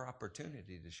is your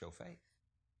opportunity to show faith.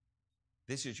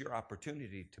 This is your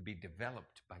opportunity to be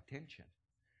developed by tension.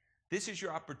 This is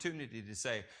your opportunity to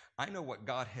say, I know what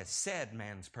God has said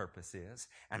man's purpose is,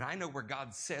 and I know where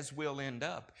God says we'll end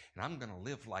up, and I'm going to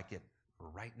live like it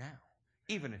right now,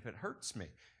 even if it hurts me.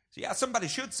 So yeah, somebody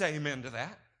should say amen to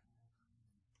that.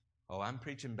 Oh, I'm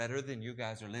preaching better than you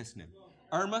guys are listening.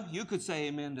 Irma, you could say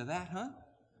amen to that, huh?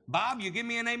 Bob, you give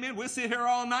me an amen? We'll sit here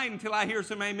all night until I hear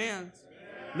some amens.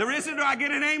 Larissa, do I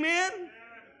get an amen?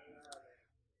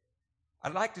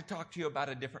 I'd like to talk to you about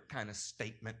a different kind of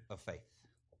statement of faith.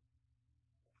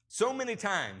 So many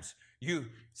times you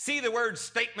see the word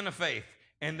statement of faith,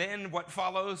 and then what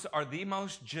follows are the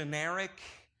most generic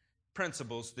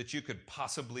principles that you could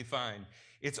possibly find.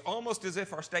 It's almost as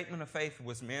if our statement of faith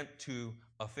was meant to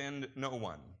offend no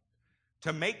one,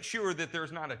 to make sure that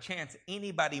there's not a chance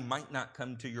anybody might not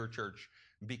come to your church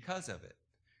because of it.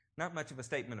 Not much of a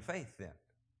statement of faith then.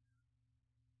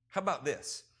 How about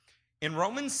this? In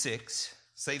Romans 6,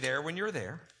 say there when you're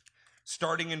there,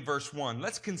 starting in verse 1,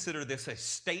 let's consider this a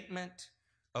statement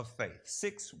of faith.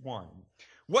 6:1.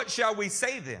 What shall we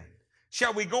say then?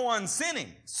 Shall we go on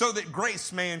sinning so that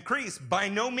grace may increase? By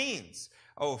no means.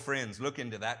 Oh, friends, look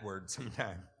into that word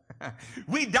sometime.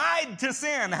 We died to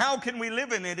sin. How can we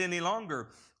live in it any longer?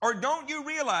 Or don't you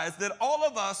realize that all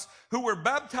of us who were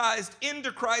baptized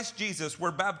into Christ Jesus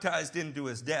were baptized into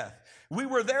his death? We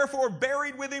were therefore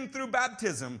buried with him through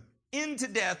baptism into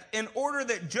death, in order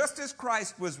that just as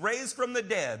Christ was raised from the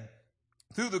dead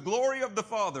through the glory of the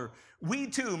Father, we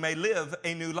too may live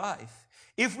a new life.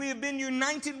 If we have been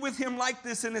united with him like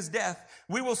this in his death,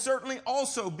 we will certainly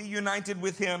also be united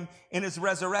with him in his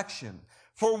resurrection.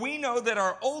 For we know that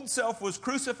our old self was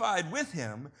crucified with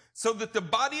him, so that the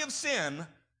body of sin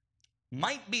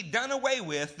might be done away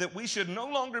with, that we should no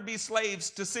longer be slaves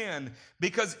to sin,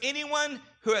 because anyone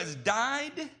who has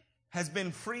died has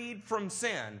been freed from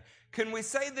sin. Can we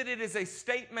say that it is a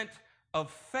statement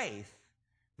of faith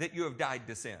that you have died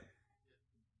to sin?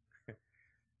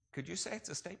 Could you say it's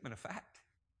a statement of fact?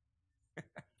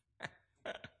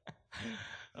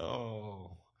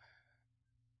 Oh.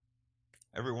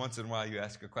 Every once in a while you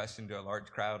ask a question to a large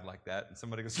crowd like that, and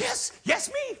somebody goes, yes,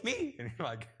 me. And you're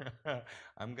like,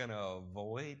 I'm going to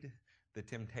avoid the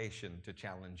temptation to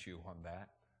challenge you on that.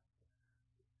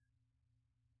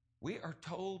 We are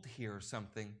told here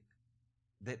something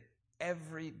that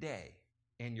every day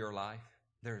in your life,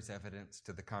 there's evidence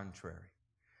to the contrary.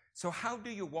 So how do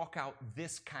you walk out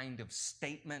this kind of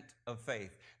statement of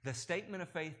faith? The statement of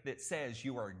faith that says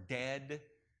you are dead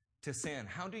to sin.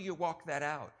 How do you walk that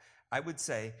out? I would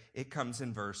say it comes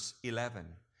in verse 11.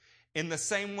 In the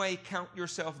same way, count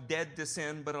yourself dead to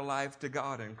sin, but alive to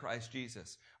God in Christ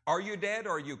Jesus. Are you dead,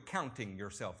 or are you counting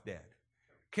yourself dead?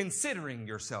 Considering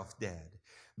yourself dead.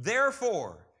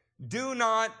 Therefore, do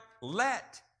not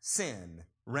let sin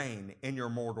reign in your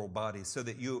mortal body, so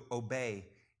that you obey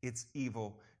its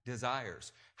evil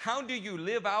desires. How do you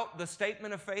live out the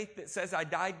statement of faith that says, I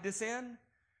died to sin?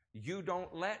 You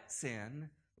don't let sin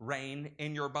reign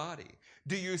in your body.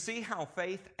 Do you see how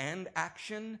faith and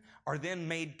action are then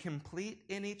made complete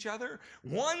in each other?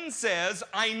 One says,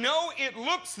 I know it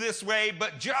looks this way,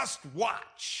 but just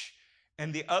watch.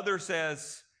 And the other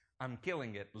says, I'm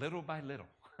killing it little by little.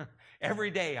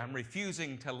 Every day I'm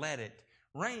refusing to let it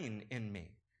reign in me.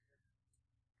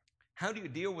 How do you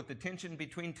deal with the tension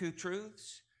between two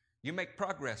truths? You make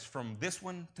progress from this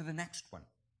one to the next one.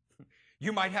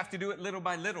 You might have to do it little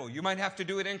by little. You might have to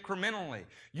do it incrementally.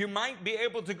 You might be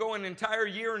able to go an entire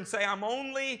year and say, I'm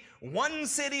only one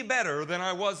city better than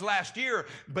I was last year.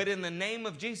 But in the name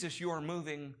of Jesus, you are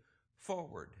moving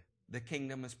forward. The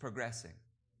kingdom is progressing.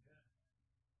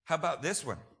 How about this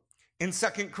one? In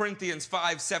 2 Corinthians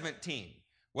 5:17,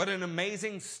 what an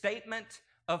amazing statement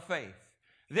of faith.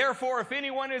 Therefore, if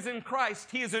anyone is in Christ,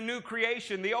 he is a new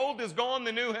creation. The old is gone,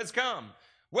 the new has come.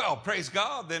 Well, praise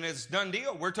God, then it's done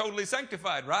deal. We're totally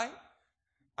sanctified, right?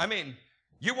 I mean,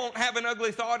 you won't have an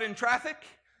ugly thought in traffic.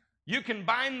 You can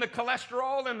bind the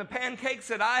cholesterol and the pancakes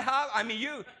at IHOP. I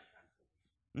mean,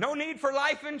 no need for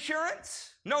life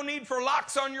insurance. No need for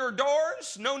locks on your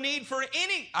doors. No need for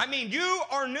you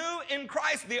are new in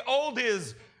Christ. The old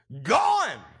is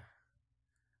gone.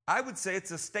 I would say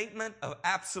it's a statement of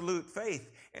absolute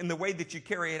faith. And the way that you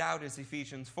carry it out is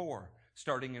Ephesians 4,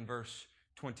 starting in verse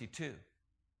 22.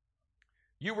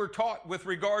 You were taught with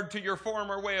regard to your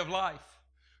former way of life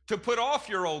to put off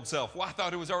your old self. Well, I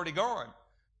thought it was already gone.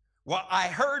 Well, I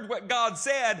heard what God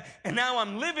said, and now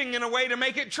I'm living in a way to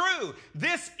make it true.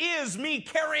 This is me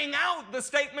carrying out the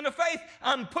statement of faith.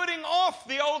 I'm putting off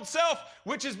the old self,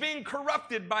 which is being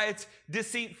corrupted by its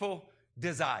deceitful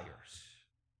desires,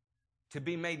 to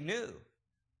be made new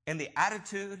in the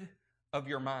attitude of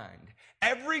your mind.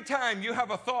 Every time you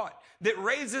have a thought that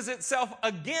raises itself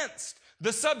against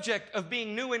the subject of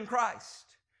being new in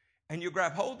Christ, and you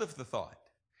grab hold of the thought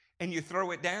and you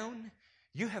throw it down,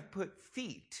 you have put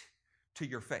feet to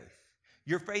your faith.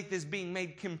 Your faith is being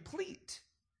made complete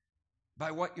by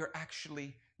what you're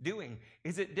actually doing.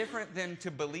 Is it different than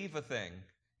to believe a thing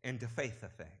and to faith a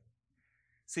thing?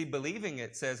 See, believing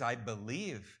it says, I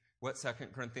believe what 2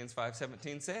 Corinthians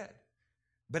 5:17 said.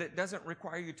 But it doesn't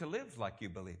require you to live like you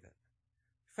believe it.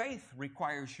 Faith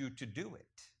requires you to do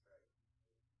it.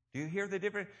 Do you hear the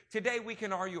difference? Today we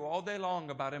can argue all day long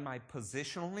about, am I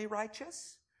positionally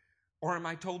righteous or am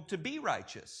I told to be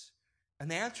righteous?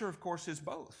 And the answer, of course, is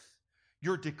both.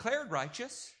 You're declared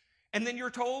righteous, and then you're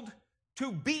told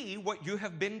to be what you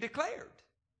have been declared.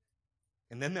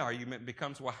 And then the argument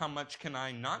becomes, well, how much can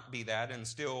I not be that and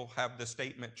still have the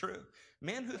statement true?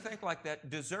 Men who think like that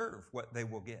deserve what they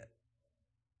will get.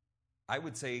 I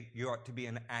would say you ought to be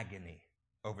in agony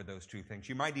over those two things.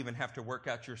 You might even have to work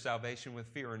out your salvation with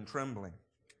fear and trembling.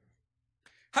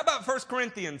 How about 1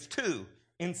 Corinthians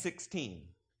 2:16?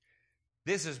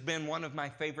 This has been one of my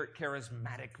favorite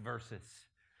charismatic verses.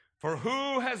 For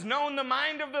who has known the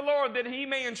mind of the Lord that he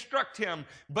may instruct him?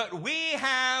 But we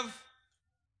have.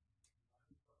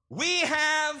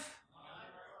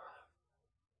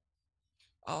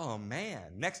 Oh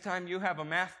man, next time you have a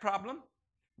math problem,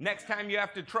 next time you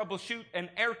have to troubleshoot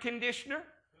an air conditioner,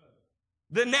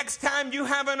 the next time you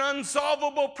have an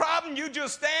unsolvable problem, you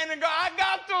just stand and go, I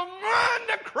got to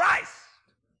run to Christ.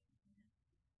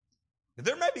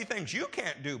 There may be things you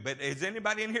can't do, but is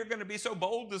anybody in here going to be so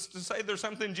bold as to say there's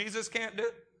something Jesus can't do?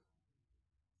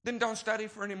 Then don't study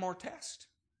for any more tests.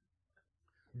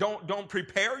 Don't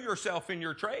prepare yourself in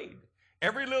your trade.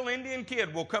 Every little Indian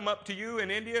kid will come up to you in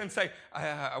India and say,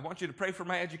 I want you to pray for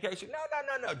my education.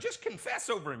 No. Just confess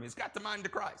over him. He's got the mind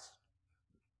of Christ.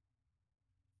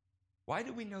 Why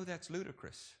do we know that's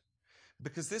ludicrous?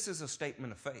 Because this is a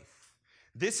statement of faith.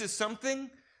 This is something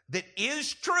that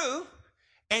is true,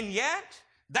 and yet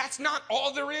that's not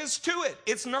all there is to it.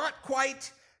 It's not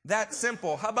quite that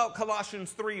simple. How about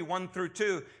Colossians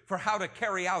 3:1-2 for how to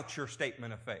carry out your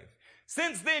statement of faith?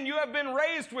 Since then you have been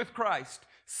raised with Christ.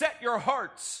 Set your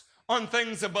hearts on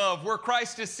things above, where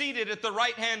Christ is seated at the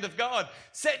right hand of God.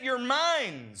 Set your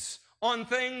minds on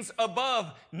things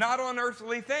above, not on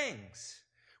earthly things.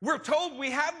 We're told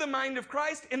we have the mind of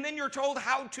Christ, and then you're told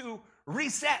how to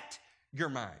reset your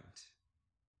mind.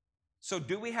 So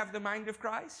do we have the mind of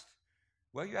Christ?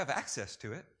 Well, you have access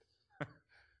to it.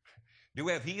 Do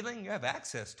we have healing? You have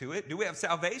access to it. Do we have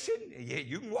salvation? Yeah,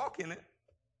 you can walk in it.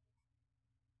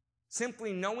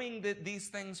 Simply knowing that these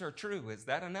things are true, is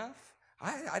that enough?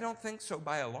 I don't think so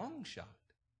by a long shot.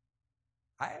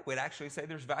 I would actually say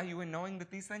there's value in knowing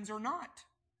that these things are not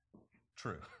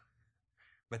true,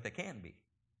 but they can be.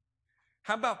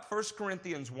 How about 1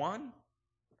 Corinthians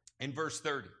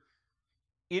 1:30?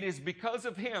 It is because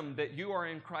of him that you are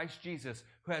in Christ Jesus,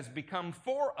 who has become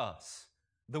for us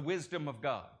the wisdom of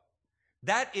God.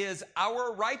 That is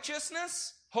our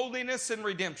righteousness, holiness, and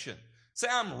redemption. Say,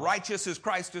 I'm righteous as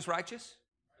Christ is righteous.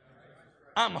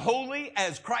 I'm holy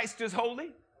as Christ is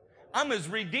holy. I'm as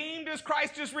redeemed as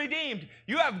Christ is redeemed.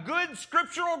 You have good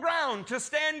scriptural ground to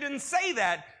stand and say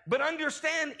that, but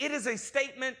understand it is a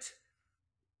statement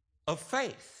of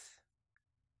faith.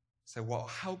 Say, well,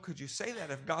 how could you say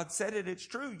that? If God said it, it's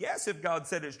true. Yes, if God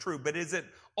said it's true, but is it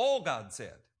all God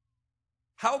said?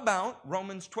 How about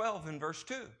Romans 12 and verse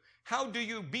 2? How do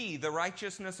you be the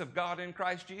righteousness of God in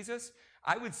Christ Jesus?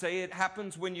 I would say it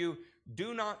happens when you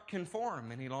do not conform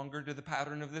any longer to the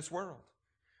pattern of this world,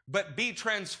 but be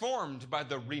transformed by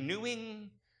the renewing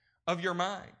of your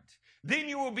mind. Then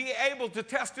you will be able to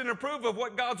test and approve of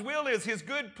what God's will is, his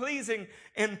good, pleasing,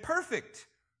 and perfect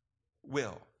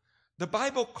will. The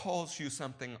Bible calls you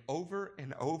something over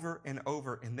and over and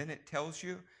over, and then it tells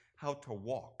you how to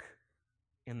walk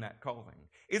in that calling.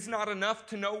 It's not enough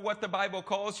to know what the Bible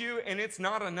calls you, and it's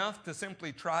not enough to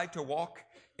simply try to walk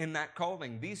in that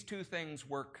calling. These two things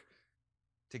work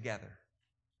together.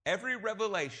 Every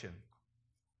revelation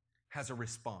has a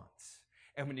response.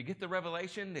 And when you get the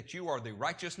revelation that you are the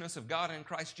righteousness of God in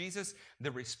Christ Jesus,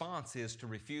 the response is to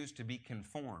refuse to be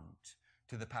conformed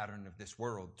to the pattern of this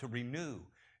world, to renew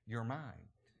your mind.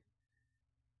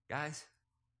 Guys,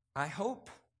 I hope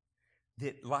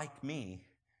that, like me,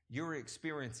 you're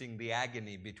experiencing the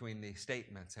agony between these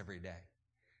statements every day.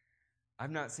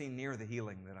 I've not seen near the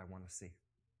healing that I want to see.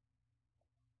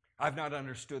 I've not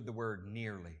understood the word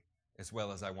nearly as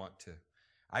well as I want to.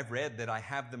 I've read that I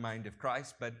have the mind of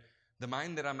Christ, but the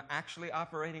mind that I'm actually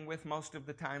operating with most of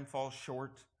the time falls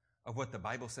short of what the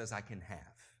Bible says I can have.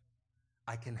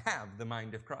 I can have the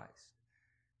mind of Christ,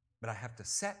 but I have to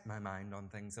set my mind on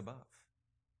things above.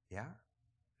 Yeah?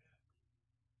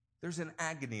 There's an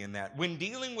agony in that. When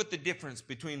dealing with the difference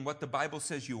between what the Bible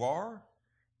says you are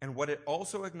and what it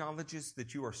also acknowledges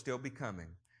that you are still becoming,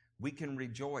 we can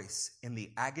rejoice in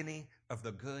the agony of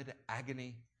the good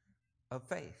agony of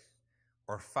faith,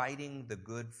 or fighting the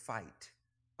good fight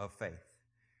of faith.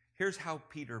 Here's how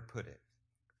Peter put it.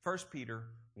 1 Peter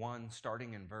 1,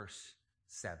 starting in verse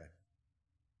 7.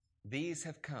 These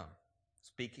have come,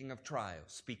 speaking of trials,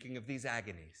 speaking of these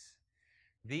agonies,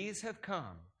 these have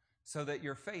come so that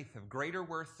your faith of greater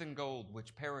worth than gold,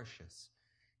 which perishes,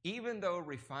 even though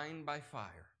refined by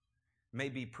fire, may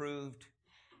be proved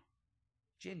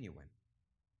genuine.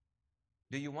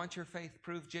 Do you want your faith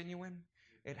proved genuine?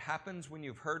 It happens when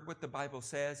you've heard what the Bible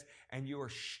says and you are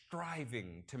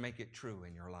striving to make it true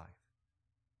in your life.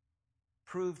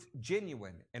 Proved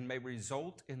genuine and may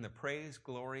result in the praise,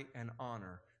 glory, and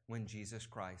honor when Jesus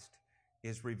Christ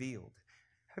is revealed.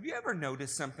 Have you ever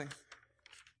noticed something?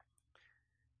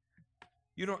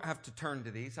 You don't have to turn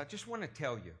to these. I just want to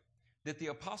tell you that the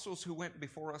apostles who went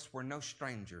before us were no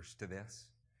strangers to this.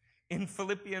 In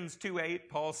Philippians 2:8,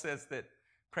 Paul says that,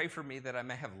 pray for me that I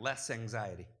may have less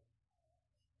anxiety.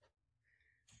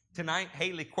 Tonight,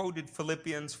 Haley quoted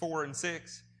Philippians 4 and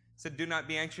 6, said, do not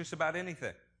be anxious about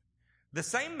anything. The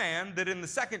same man that in the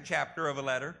second chapter of a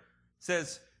letter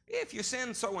says, if you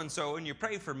sin so-and-so and you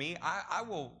pray for me, I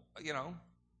will,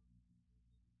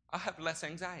 I'll have less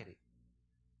anxiety.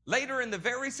 Later in the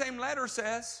very same letter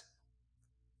says,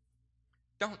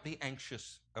 don't be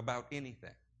anxious about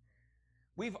anything.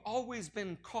 We've always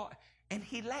been caught, and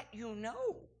he let you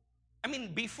know. I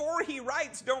mean, before he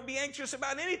writes, don't be anxious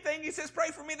about anything, he says, pray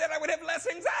for me that I would have less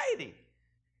anxiety.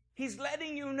 He's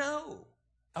letting you know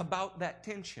about that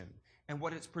tension and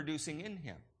what it's producing in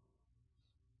him.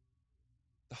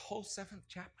 The whole 7th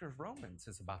chapter of Romans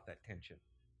is about that tension.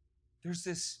 There's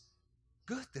this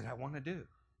good that I want to do,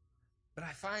 but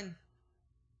I find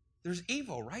there's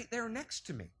evil right there next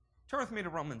to me. Turn with me to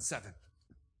Romans 7.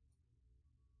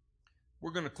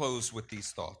 We're going to close with these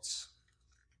thoughts.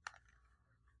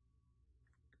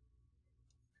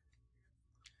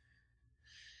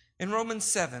 In Romans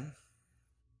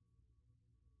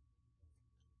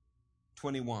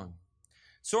 7:21.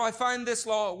 So I find this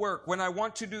law at work. When I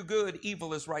want to do good,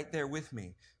 evil is right there with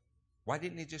me. Why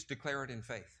didn't he just declare it in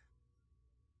faith?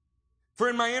 For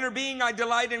in my inner being I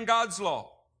delight in God's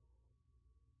law.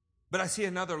 But I see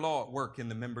another law at work in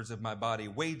the members of my body,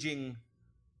 waging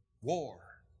war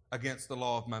against the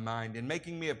law of my mind and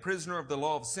making me a prisoner of the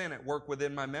law of sin at work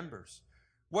within my members.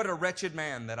 What a wretched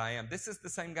man that I am. This is the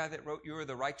same guy that wrote, you are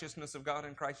the righteousness of God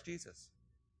in Christ Jesus.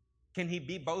 Can he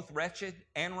be both wretched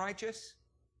and righteous?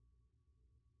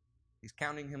 He's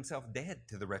counting himself dead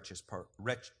to the wretched part.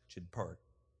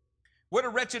 What a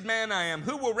wretched man I am.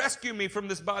 Who will rescue me from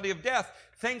this body of death?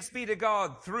 Thanks be to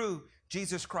God through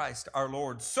Jesus Christ our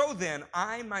Lord. So then,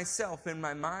 I myself in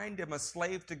my mind am a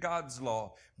slave to God's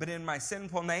law, but in my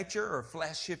sinful nature, or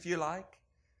flesh if you like,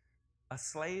 a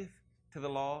slave to the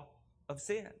law of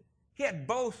sin. He had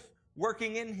both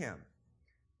working in him,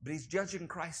 but he's judging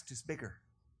Christ as bigger.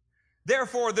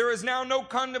 Therefore, there is now no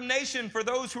condemnation for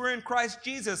those who are in Christ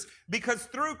Jesus, because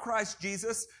through Christ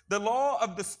Jesus, the law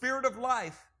of the Spirit of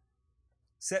life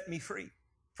set me free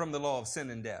from the law of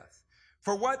sin and death.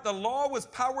 For what the law was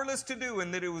powerless to do,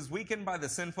 and that it was weakened by the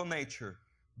sinful nature,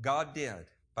 God did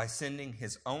by sending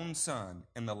his own Son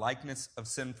in the likeness of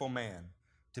sinful man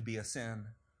to be a sin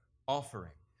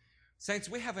offering. Saints,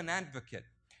 we have an advocate.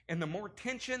 And the more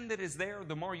tension that is there,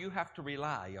 the more you have to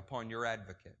rely upon your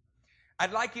advocate.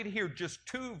 I'd like you to hear just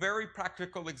two very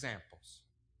practical examples.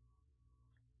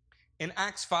 In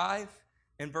Acts 5,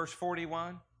 in verse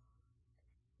 41,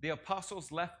 the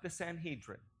apostles left the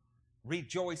Sanhedrin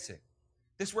rejoicing.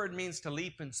 This word means to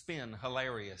leap and spin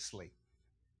hilariously,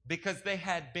 because they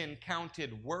had been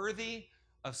counted worthy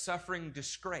of suffering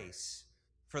disgrace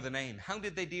for the name. How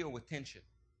did they deal with tension?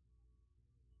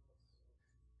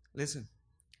 Listen,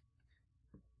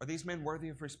 are these men worthy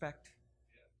of respect?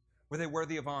 Were they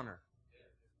worthy of honor?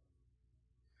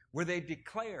 Were they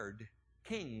declared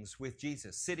kings with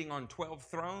Jesus, sitting on 12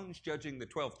 thrones, judging the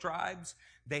 12 tribes?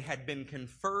 They had been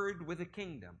conferred with a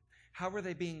kingdom. How were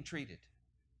they being treated?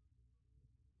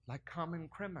 Like common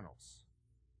criminals,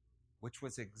 which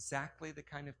was exactly the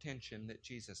kind of tension that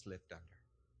Jesus lived under.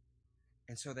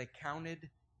 And so they counted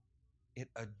it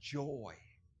a joy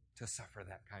to suffer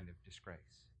that kind of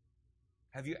disgrace.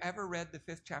 Have you ever read the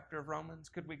 5th chapter of Romans?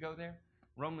 Could we go there?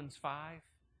 Romans 5,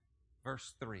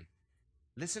 verse 3.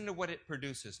 Listen to what it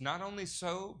produces. Not only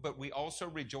so, but we also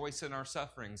rejoice in our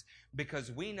sufferings,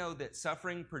 because we know that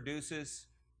suffering produces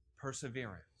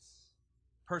perseverance.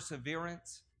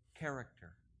 Perseverance,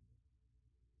 character.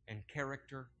 And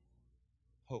character,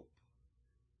 hope.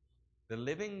 The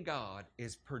living God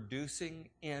is producing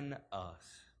in us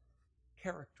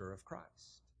character of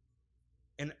Christ.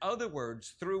 In other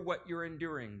words, through what you're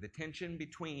enduring, the tension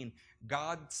between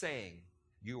God saying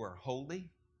you are holy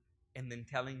and then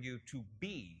telling you to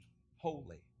be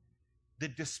holy. The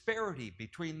disparity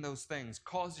between those things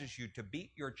causes you to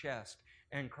beat your chest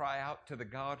and cry out to the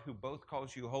God who both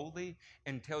calls you holy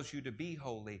and tells you to be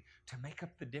holy, to make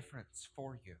up the difference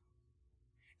for you.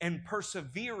 And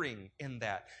persevering in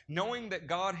that, knowing that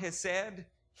God has said,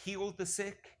 heal the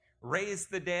sick, raise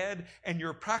the dead, and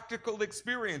your practical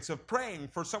experience of praying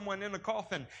for someone in a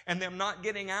coffin and them not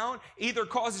getting out either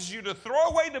causes you to throw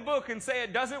away the book and say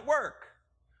it doesn't work,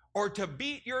 or to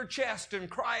beat your chest and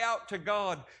cry out to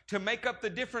God to make up the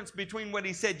difference between what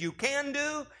he said you can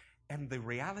do and the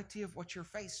reality of what you're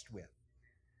faced with.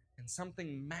 And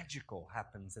something magical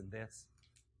happens in this.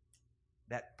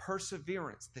 That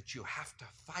perseverance that you have to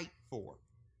fight for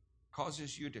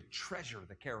causes you to treasure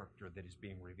the character that is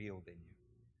being revealed in you.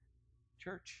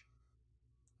 Church,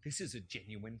 this is a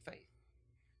genuine faith.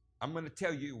 I'm going to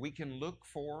tell you, we can look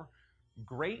for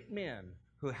great men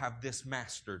who have this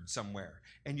mastered somewhere.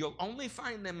 And you'll only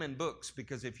find them in books,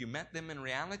 because if you met them in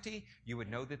reality, you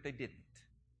would know that they didn't.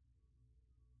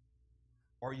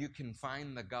 Or you can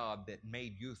find the God that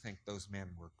made you think those men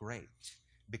were great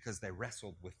because they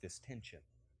wrestled with this tension.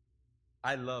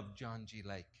 I love John G.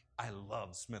 Lake. I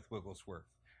love Smith Wigglesworth.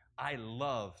 I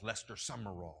love Lester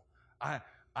Summerall.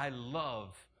 I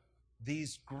love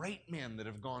these great men that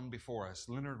have gone before us,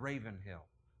 Leonard Ravenhill.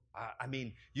 I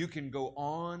mean, you can go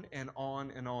on and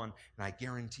on and on, and I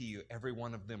guarantee you every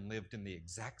one of them lived in the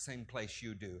exact same place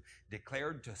you do,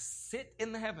 declared to sit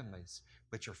in the heavenlies,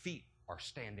 but your feet are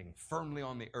standing firmly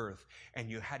on the earth, and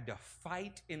you had to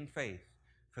fight in faith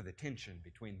for the tension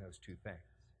between those two things.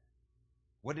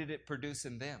 What did it produce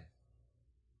in them?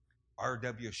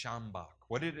 R.W. Schambach.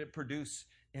 What did it produce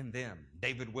in them?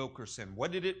 David Wilkerson.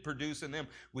 What did it produce in them?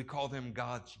 We call them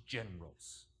God's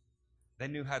generals. They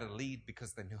knew how to lead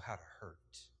because they knew how to hurt.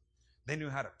 They knew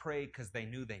how to pray because they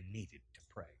knew they needed to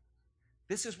pray.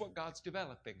 This is what God's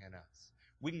developing in us.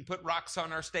 We can put rocks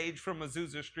on our stage from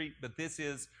Azusa Street, but this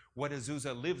is what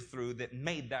Azusa lived through that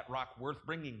made that rock worth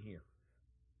bringing here.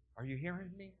 Are you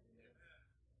hearing me?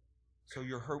 So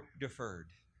your hope deferred,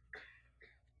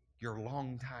 your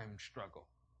long time struggle,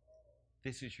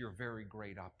 this is your very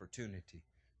great opportunity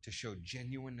to show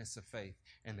genuineness of faith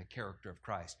and the character of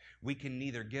Christ. We can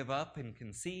neither give up and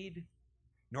concede,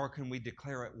 nor can we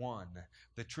declare it won.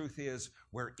 The truth is,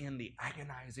 we're in the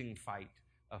agonizing fight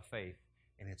of faith,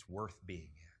 and it's worth being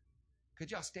in.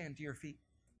 Could y'all stand to your feet?